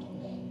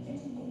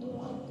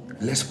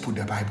 Let's put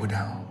the Bible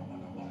down.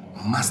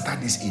 Master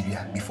this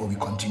area before we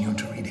continue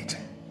to read it.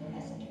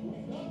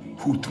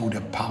 Who through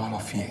the power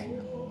of fear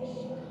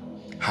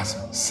has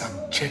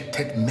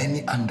subjected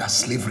many under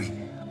slavery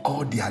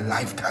all their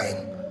lifetime.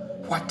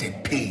 What a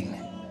pain.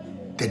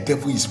 The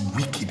devil is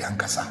wicked,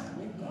 Ankasa.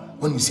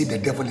 When you say the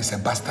devil is a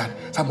bastard,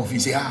 some of you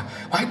say,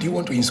 why do you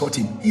want to insult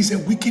him? He's a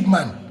wicked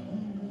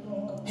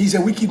man. He's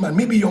a wicked man.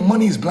 Maybe your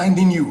money is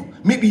blinding you.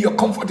 Maybe your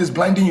comfort is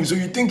blinding you, so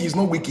you think he's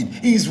not wicked.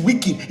 He is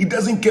wicked. He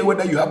doesn't care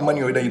whether you have money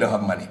or whether you don't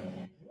have money.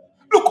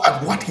 Look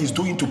at what he's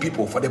doing to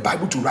people. For the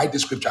Bible to write the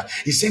scripture,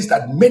 he says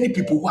that many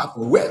people who have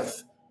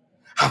wealth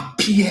have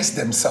pierced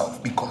themselves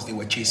because they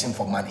were chasing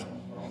for money.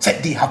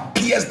 Said they have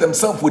pierced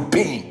themselves with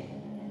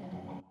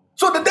pain.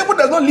 So the devil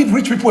does not leave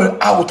rich people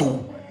out.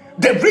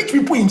 The rich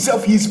people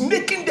himself, he's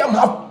making them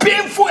have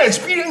painful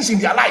experience in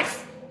their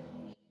life.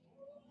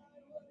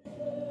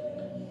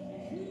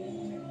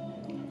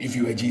 If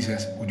you were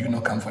Jesus, would you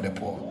not come for the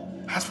poor?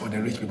 As for the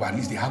rich people, at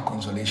least they have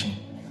consolation.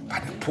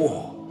 But the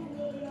poor,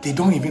 they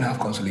don't even have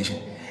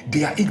consolation.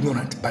 They are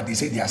ignorant, but they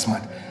say they are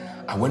smart.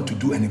 I went to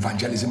do an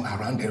evangelism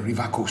around the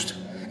river coast,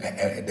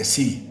 the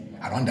sea,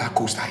 around that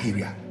coastal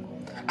area.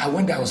 I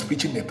went there, I was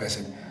preaching the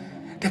person.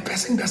 The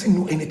person doesn't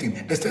know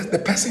anything.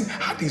 The person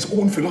had his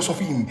own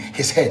philosophy in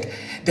his head.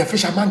 The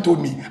fisherman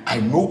told me, I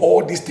know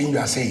all these things you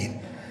are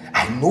saying.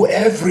 I know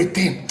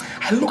everything.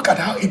 I look at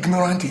how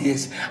ignorant he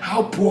is,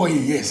 how poor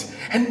he is,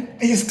 and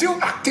he's still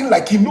acting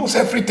like he knows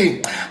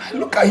everything. I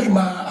look at him,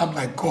 I'm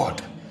like,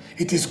 God,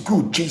 it is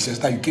good, Jesus,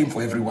 that you came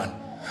for everyone.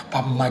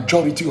 But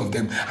majority of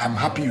them, I'm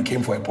happy you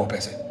came for a poor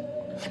person.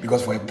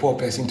 Because for a poor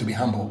person to be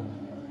humble,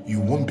 you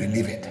won't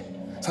believe it.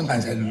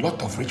 Sometimes a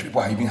lot of rich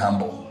people are even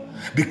humble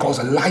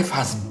because life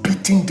has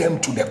beaten them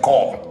to the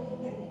core.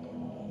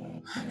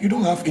 You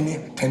don't have any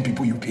 10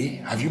 people you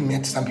pay. Have you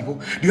met some people?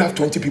 Do you have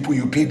 20 people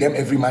you pay them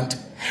every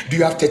month? Do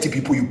you have 30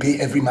 people you pay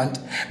every month?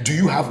 Do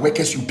you have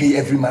workers you pay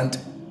every month?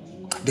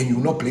 Then you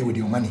will not play with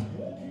your money.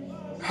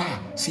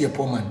 See a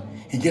poor man,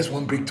 he gets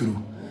one breakthrough.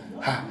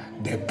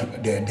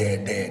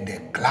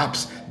 The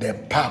clubs, the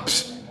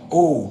pubs.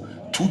 Oh,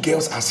 two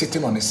girls are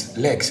sitting on his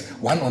legs,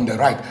 one on the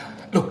right.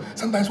 Look,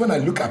 sometimes when I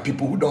look at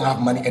people who don't have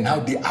money and how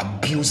they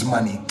abuse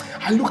money,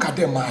 I look at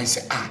them and I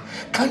say,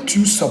 can't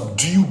you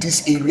subdue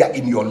this area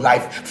in your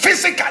life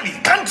physically?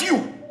 Can't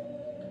you?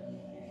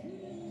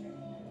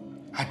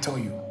 I tell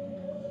you,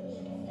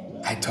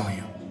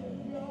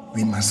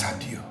 we must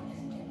subdue.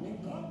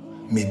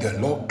 May the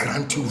Lord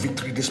grant you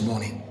victory this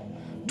morning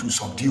to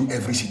subdue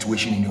every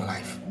situation in your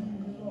life.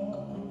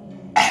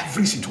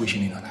 Every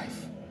situation in your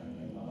life.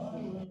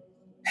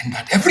 And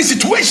that every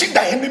situation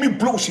the enemy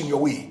blows in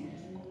your way,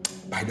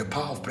 by the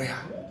power of prayer.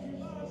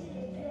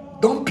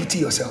 Don't pity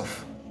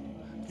yourself.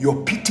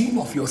 Your pitying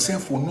of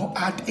yourself will not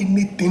add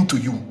anything to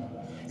you.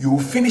 You will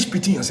finish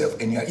pitying yourself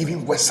and you are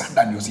even worse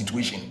than your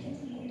situation.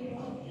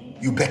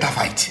 You better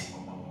fight.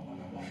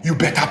 You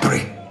better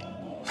pray.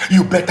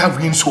 You better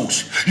win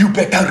souls. You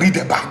better read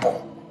the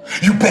Bible.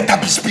 You better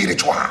be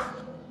spiritual.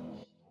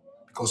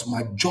 Because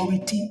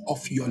majority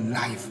of your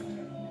life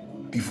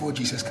before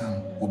Jesus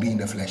comes will be in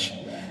the flesh.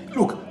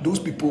 Look, those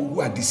people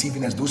who are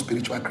deceiving us, those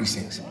spiritual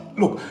Christians.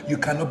 Look, you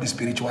cannot be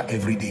spiritual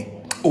every day.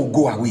 Oh,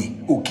 go away.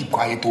 Oh, keep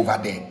quiet over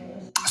there.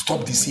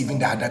 Stop deceiving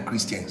the other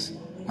Christians.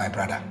 My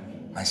brother,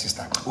 my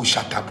sister. Oh,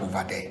 shut up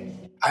over there.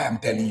 I am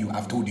telling you,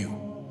 I've told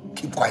you.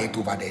 Keep quiet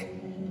over there.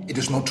 It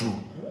is not true.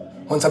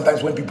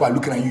 Sometimes when people are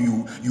looking at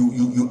you,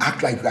 you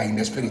act like you are in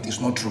the spirit. It's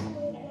not true.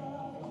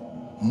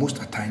 Most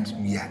of the times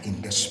we are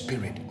in the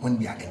spirit when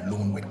we are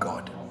alone with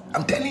God.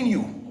 I'm telling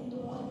you.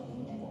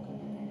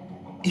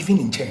 Even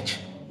in church,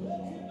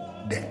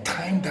 the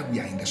time that we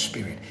are in the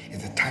spirit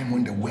is the time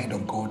when the word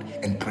of God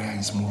and prayer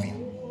is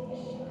moving.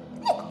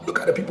 Look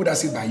at the people that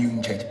sit by you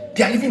in church.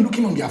 They are even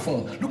looking on their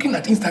phone, looking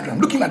at Instagram,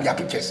 looking at their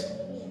pictures.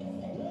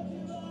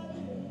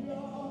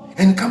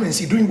 And come and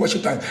see, during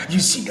worship time, you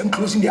see them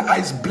closing their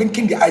eyes,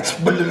 blinking their eyes.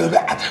 Blah, blah,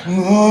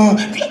 blah.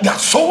 They are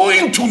so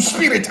into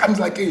spirit. I'm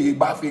like, hey,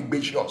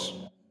 gracious.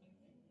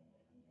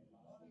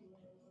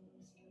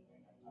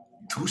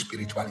 True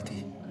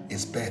spirituality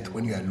is birth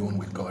when you are alone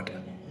with God.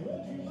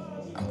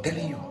 I'm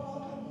telling you,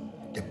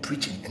 the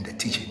preaching and the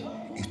teaching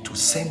is to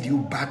send you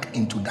back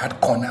into that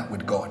corner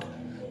with God,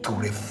 to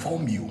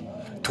reform you,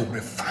 to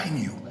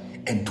refine you,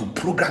 and to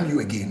program you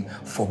again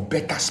for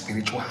better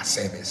spiritual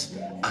service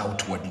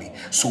outwardly.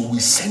 So we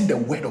send the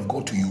word of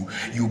God to you.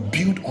 You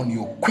build on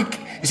your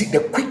you see,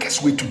 the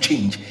quickest way to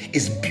change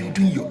is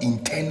building your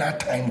internal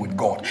time with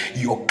God.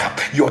 Your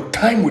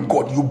time with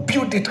God, you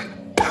build it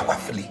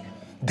powerfully.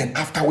 Then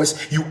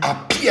afterwards, you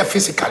appear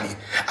physically.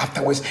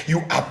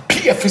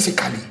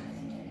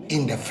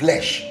 In the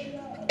flesh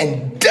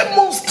and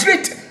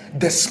demonstrate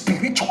the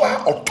spiritual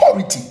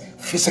authority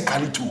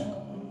physically too.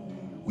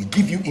 We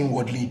give you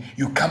inwardly,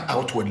 you come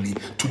outwardly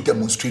to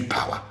demonstrate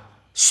power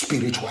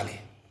spiritually.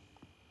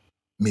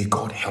 May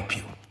God help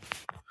you.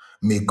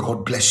 May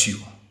God bless you.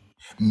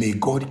 May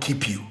God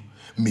keep you.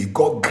 May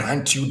God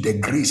grant you the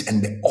grace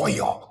and the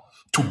oil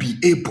to be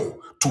able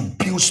to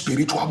build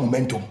spiritual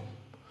momentum.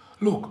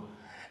 Look,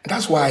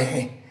 that's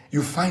why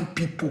you find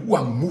people who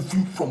are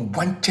moving from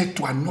one church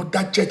to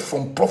another church,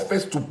 from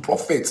prophets to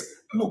prophets.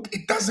 Look,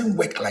 it doesn't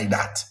work like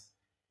that.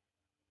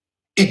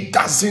 It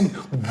doesn't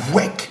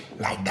work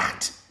like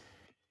that.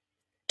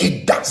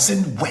 It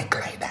doesn't work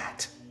like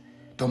that.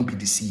 Don't be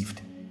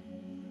deceived.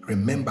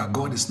 Remember,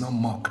 God is not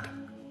mocked.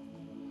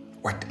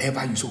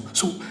 Whatever you sow.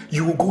 So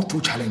you will go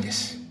through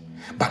challenges.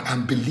 But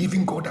I'm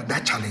believing God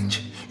that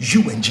challenge,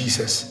 you and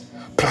Jesus,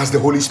 plus the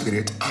Holy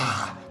Spirit,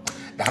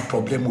 that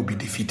problem will be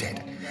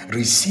defeated.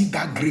 Receive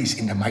that grace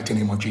in the mighty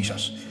name of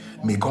Jesus.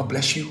 May God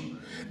bless you.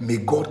 May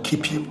God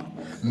keep you.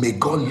 May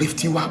God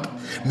lift you up.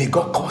 May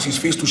God cause his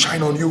face to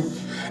shine on you.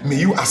 May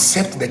you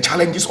accept the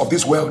challenges of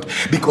this world,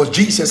 because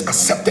Jesus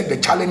accepted the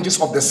challenges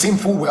of the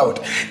sinful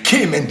world,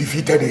 came and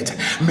defeated it.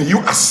 May you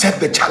accept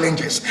the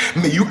challenges.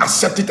 May you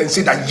accept it and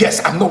say that, yes,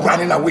 I'm not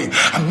running away.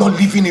 I'm not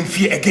living in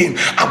fear again.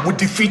 I will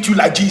defeat you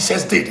like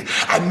Jesus did.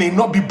 I may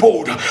not be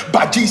bold,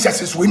 but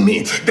Jesus is with me.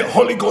 The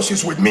Holy Ghost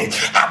is with me.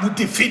 I will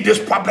defeat this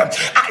problem.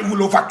 I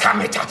will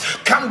overcome it.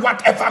 Come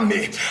whatever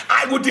may,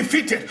 I will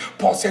defeat it.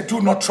 Paul said,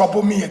 do not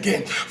trouble me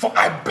again, for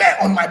I bear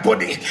on my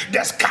body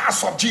the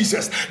scars of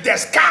Jesus. The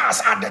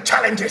scars are the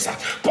challenges.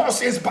 Paul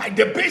says, by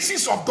the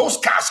basis of those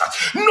scars,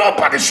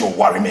 nobody should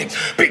worry me,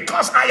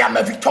 because I am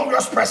a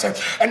victorious person.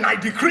 And I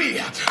decree,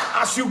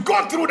 as you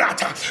go through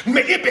that,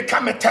 may it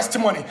become a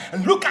testimony.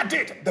 And look at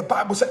it. The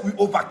Bible said we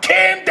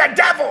overcame the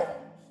devil.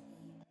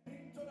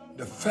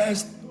 The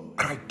first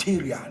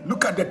criteria,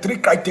 look at the three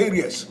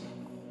criteria.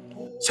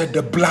 Said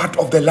the blood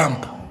of the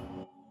Lamb,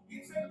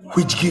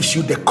 which gives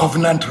you the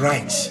covenant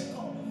rights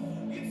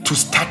to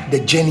start the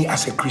journey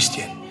as a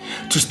Christian,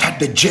 to start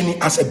the journey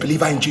as a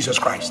believer in Jesus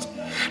Christ.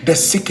 The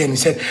second, he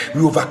said,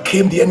 we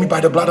overcame the enemy by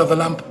the blood of the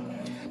Lamb.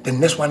 The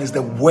next one is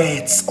the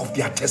words of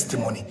their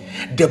testimony.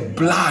 The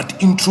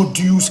blood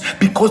introduced,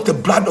 because the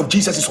blood of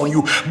Jesus is on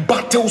you,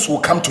 battles will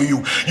come to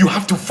you. You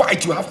have to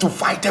fight. You have to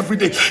fight every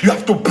day. You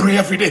have to pray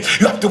every day.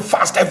 You have to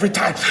fast every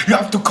time. You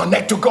have to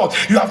connect to God.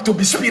 You have to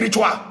be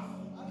spiritual.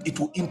 It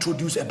will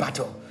introduce a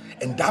battle.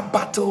 And that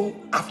battle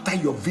after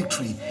your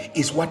victory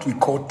is what we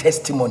call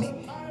testimony.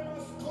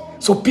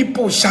 So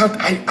people shout,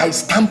 I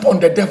stamp on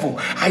the devil,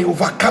 I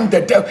overcome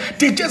the devil.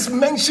 They just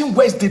mention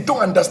words they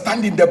don't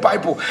understand in the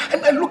Bible.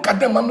 And I look at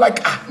them, I'm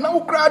like, now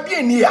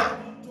here.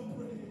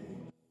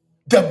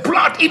 The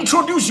blood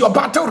introduced your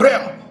battle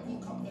realm.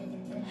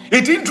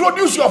 It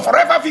introduced your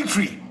forever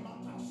victory.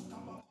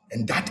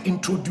 And that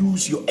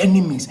introduced your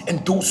enemies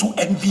and those who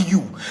envy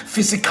you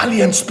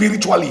physically and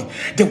spiritually.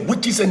 The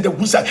witches and the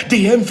wizards,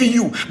 they envy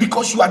you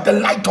because you are the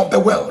light of the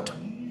world.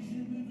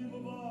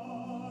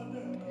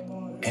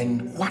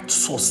 And what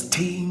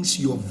sustains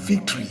your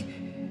victory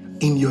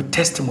in your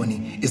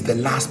testimony is the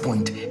last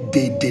point.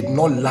 They did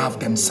not love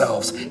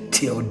themselves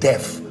till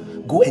death.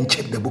 Go and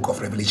check the book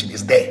of Revelation.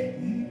 It's there.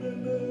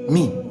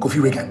 Me,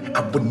 Kofi Reagan,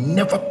 I would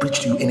never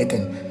preach to you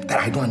anything that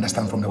I don't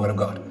understand from the word of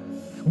God.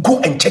 Go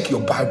and check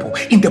your Bible.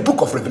 In the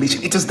book of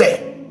Revelation, it is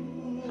there.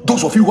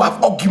 Those of you who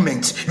have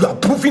arguments, you are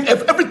proving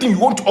everything you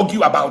want to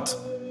argue about.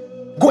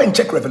 Go and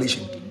check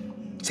Revelation.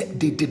 Say,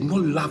 they did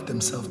not love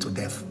themselves to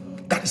death.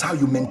 That is how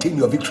you maintain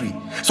your victory.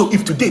 So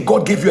if today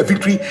God gave you a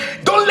victory,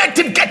 don't let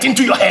it get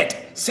into your head.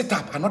 Sit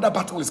up. Another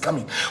battle is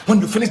coming.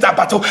 When you finish that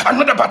battle,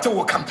 another battle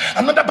will come.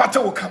 Another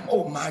battle will come.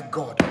 Oh my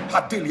God.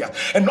 Hallelujah.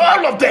 And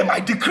all of them, I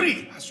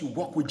decree, as you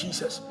walk with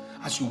Jesus,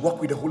 as you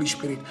walk with the Holy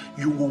Spirit,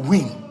 you will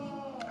win.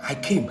 I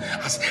came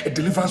as a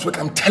deliverance work.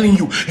 I'm telling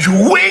you,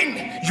 you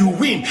win, you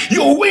win,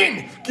 you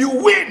win, you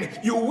win,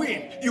 you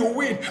win, you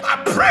win.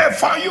 I pray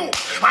for you.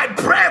 I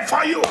pray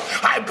for you.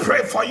 I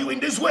pray for you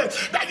in this way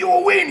that you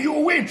will win, you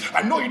will win.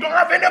 I know you don't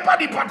have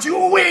anybody, but you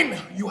will win.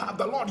 You have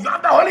the Lord, you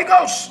have the Holy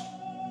Ghost.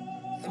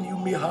 And you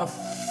may have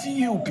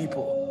few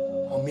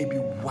people, or maybe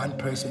one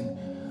person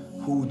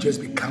who will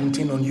just be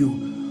counting on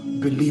you,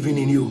 believing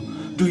in you.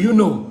 Do you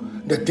know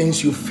the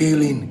things you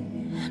fail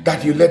in,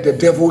 that you let the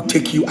devil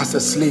take you as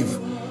a slave?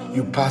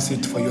 You pass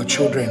it for your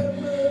children.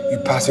 You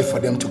pass it for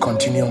them to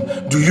continue.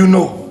 Do you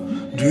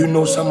know? Do you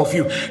know some of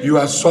you, you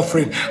are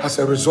suffering as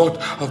a result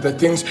of the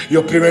things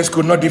your parents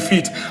could not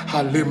defeat?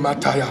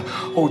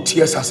 Oh,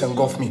 tears has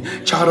engulfed me.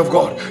 Child of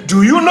God,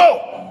 do you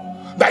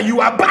know that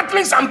you are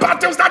battling some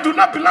battles that do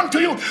not belong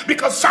to you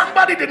because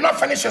somebody did not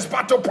finish his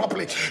battle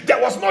properly?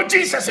 There was no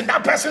Jesus in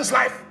that person's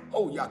life.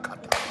 Oh,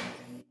 Yakata.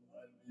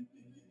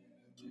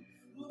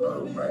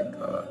 Oh, my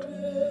God.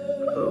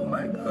 Oh,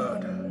 my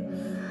God.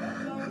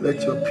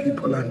 Let your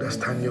people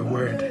understand your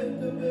word.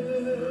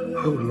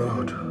 Oh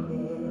Lord.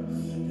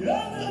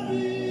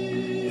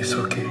 It's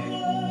okay.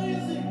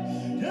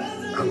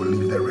 I will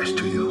leave the rest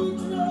to you.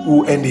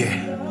 Who end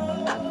here?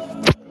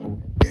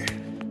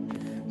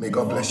 May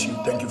God bless you.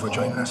 Thank you for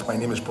joining us. My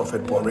name is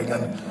Prophet Paul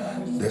Reagan.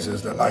 This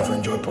is the Life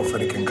and Joy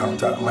Prophetic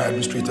Encounter. My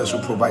administrators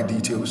will provide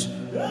details.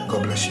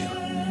 God bless you.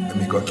 And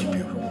may God keep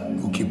you.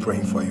 We'll keep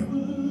praying for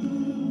you.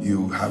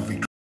 You have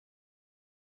victory.